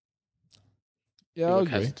 Yeah, You I'll look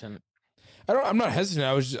agree. hesitant. I'm not hesitant.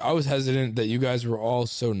 I was hesitant that you guys were all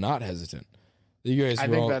so not hesitant. You guys I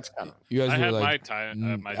were think all, that's kind of. you guys I were had like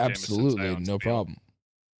my absolutely Jameson no Tyone problem.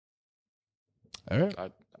 All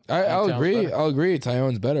right. I I'll think agree. Tyone's better. I'll agree.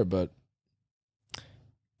 Tyone's better, but I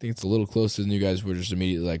think it's a little closer than you guys were just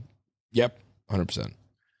immediately like, yep, 100%.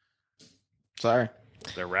 Sorry.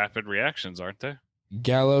 They're rapid reactions, aren't they?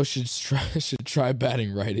 Gallo should try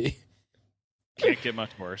batting righty. Can't get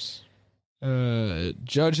much worse.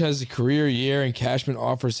 Judge has a career year and Cashman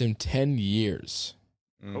offers him 10 years.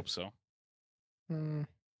 Hope so. I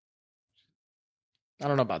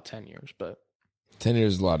don't know about 10 years, but 10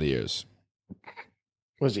 years is a lot of years.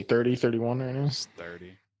 was he 30, 31 right now? It's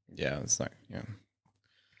 30. Yeah, it's not. Yeah.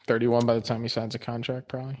 31 by the time he signs a contract,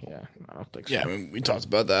 probably. Yeah, I don't think so. Yeah, I mean, we talked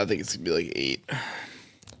about that. I think it's gonna be like 8.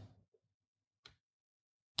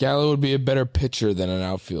 Gallo would be a better pitcher than an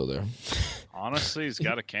outfielder. Honestly, he's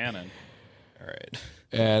got a cannon. All right.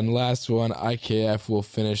 And last one, IKF will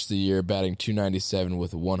finish the year batting 297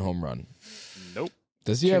 with 1 home run. Nope.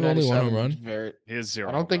 Does he have only 1 home 297 run? is Very, He has 0.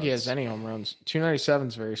 I don't think he runs. has any home runs. 297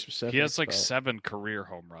 is very specific. He has like but 7 career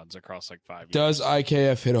home runs across like 5 years. Does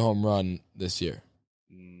IKF hit a home run this year?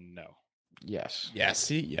 No. Yes. Yes,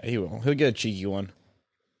 he will. He'll get a cheeky one.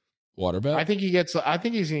 Water bet? I think he's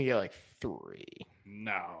going to get like 3.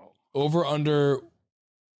 No. Over under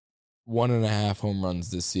 1.5 home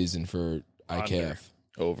runs this season for IKF.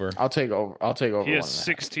 Over. I'll take over. He has 1.5.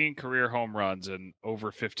 16 career home runs and over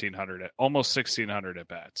 1,500, almost 1,600 at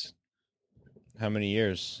bats. How many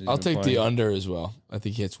years? he's I'll been take the playing? under as well. I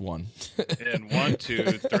think he hits 1. In 1, 2,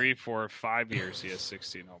 3, 4, 5 years, he has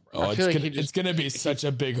 16 home runs. Oh, I it's feel like gonna, he just- it's gonna be such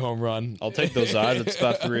a big home run. I'll take those odds. It's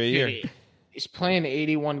about 3 a year. He's playing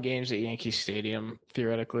 81 games at Yankee Stadium,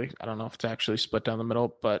 theoretically. I don't know if it's actually split down the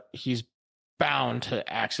middle, but he's bound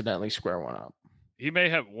to accidentally square one up. He may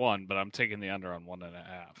have 1, but I'm taking the under on 1.5.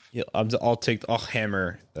 Yeah, I'll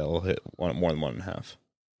hammer that'll hit more than 1.5.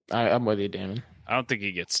 I'm with you, Damon. I don't think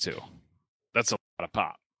he gets 2. That's a lot of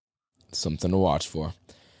pop. Something to watch for.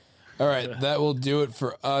 All right, that will do it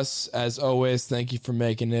for us. As always, thank you for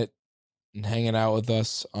making it and hanging out with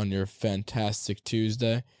us on your fantastic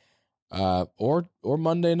Tuesday. or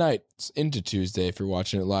Monday night into Tuesday if you're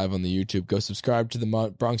watching it live on the YouTube. Go subscribe to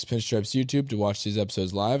the Bronx Pinstripes YouTube to watch these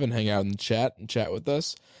episodes live and hang out in the chat and chat with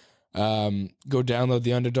us. Go download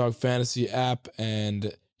the Underdog Fantasy app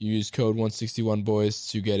and use code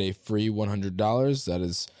 161boys to get a free $100. That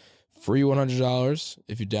is free $100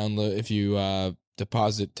 if you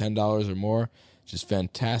deposit $10 or more. Just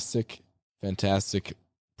fantastic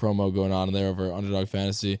promo going on there over Underdog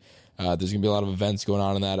Fantasy. There's going to be a lot of events going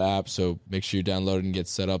on in that app, so make sure you download it and get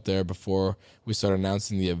set up there before we start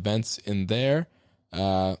announcing the events in there.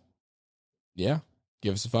 Yeah,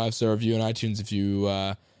 give us a 5-star review on iTunes if you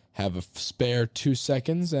have a spare 2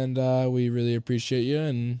 seconds, and we really appreciate you.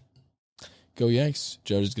 And go Yanks.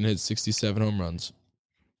 Judge is going to hit 67 home runs.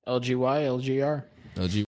 LGY, LGR.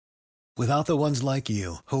 LG. Without the ones like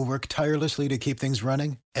you, who work tirelessly to keep things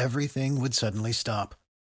running, everything would suddenly stop.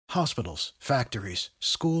 Hospitals, factories,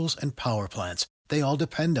 schools, and power plants, they all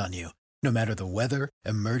depend on you. No matter the weather,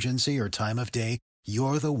 emergency, or time of day,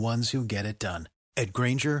 you're the ones who get it done. At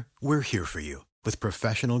Grainger, we're here for you with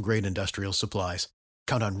professional-grade industrial supplies.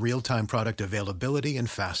 Count on real-time product availability and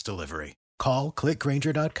fast delivery. Call, click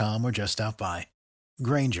Grainger.com, or just stop by.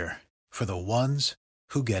 Grainger, for the ones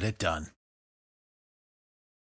who get it done.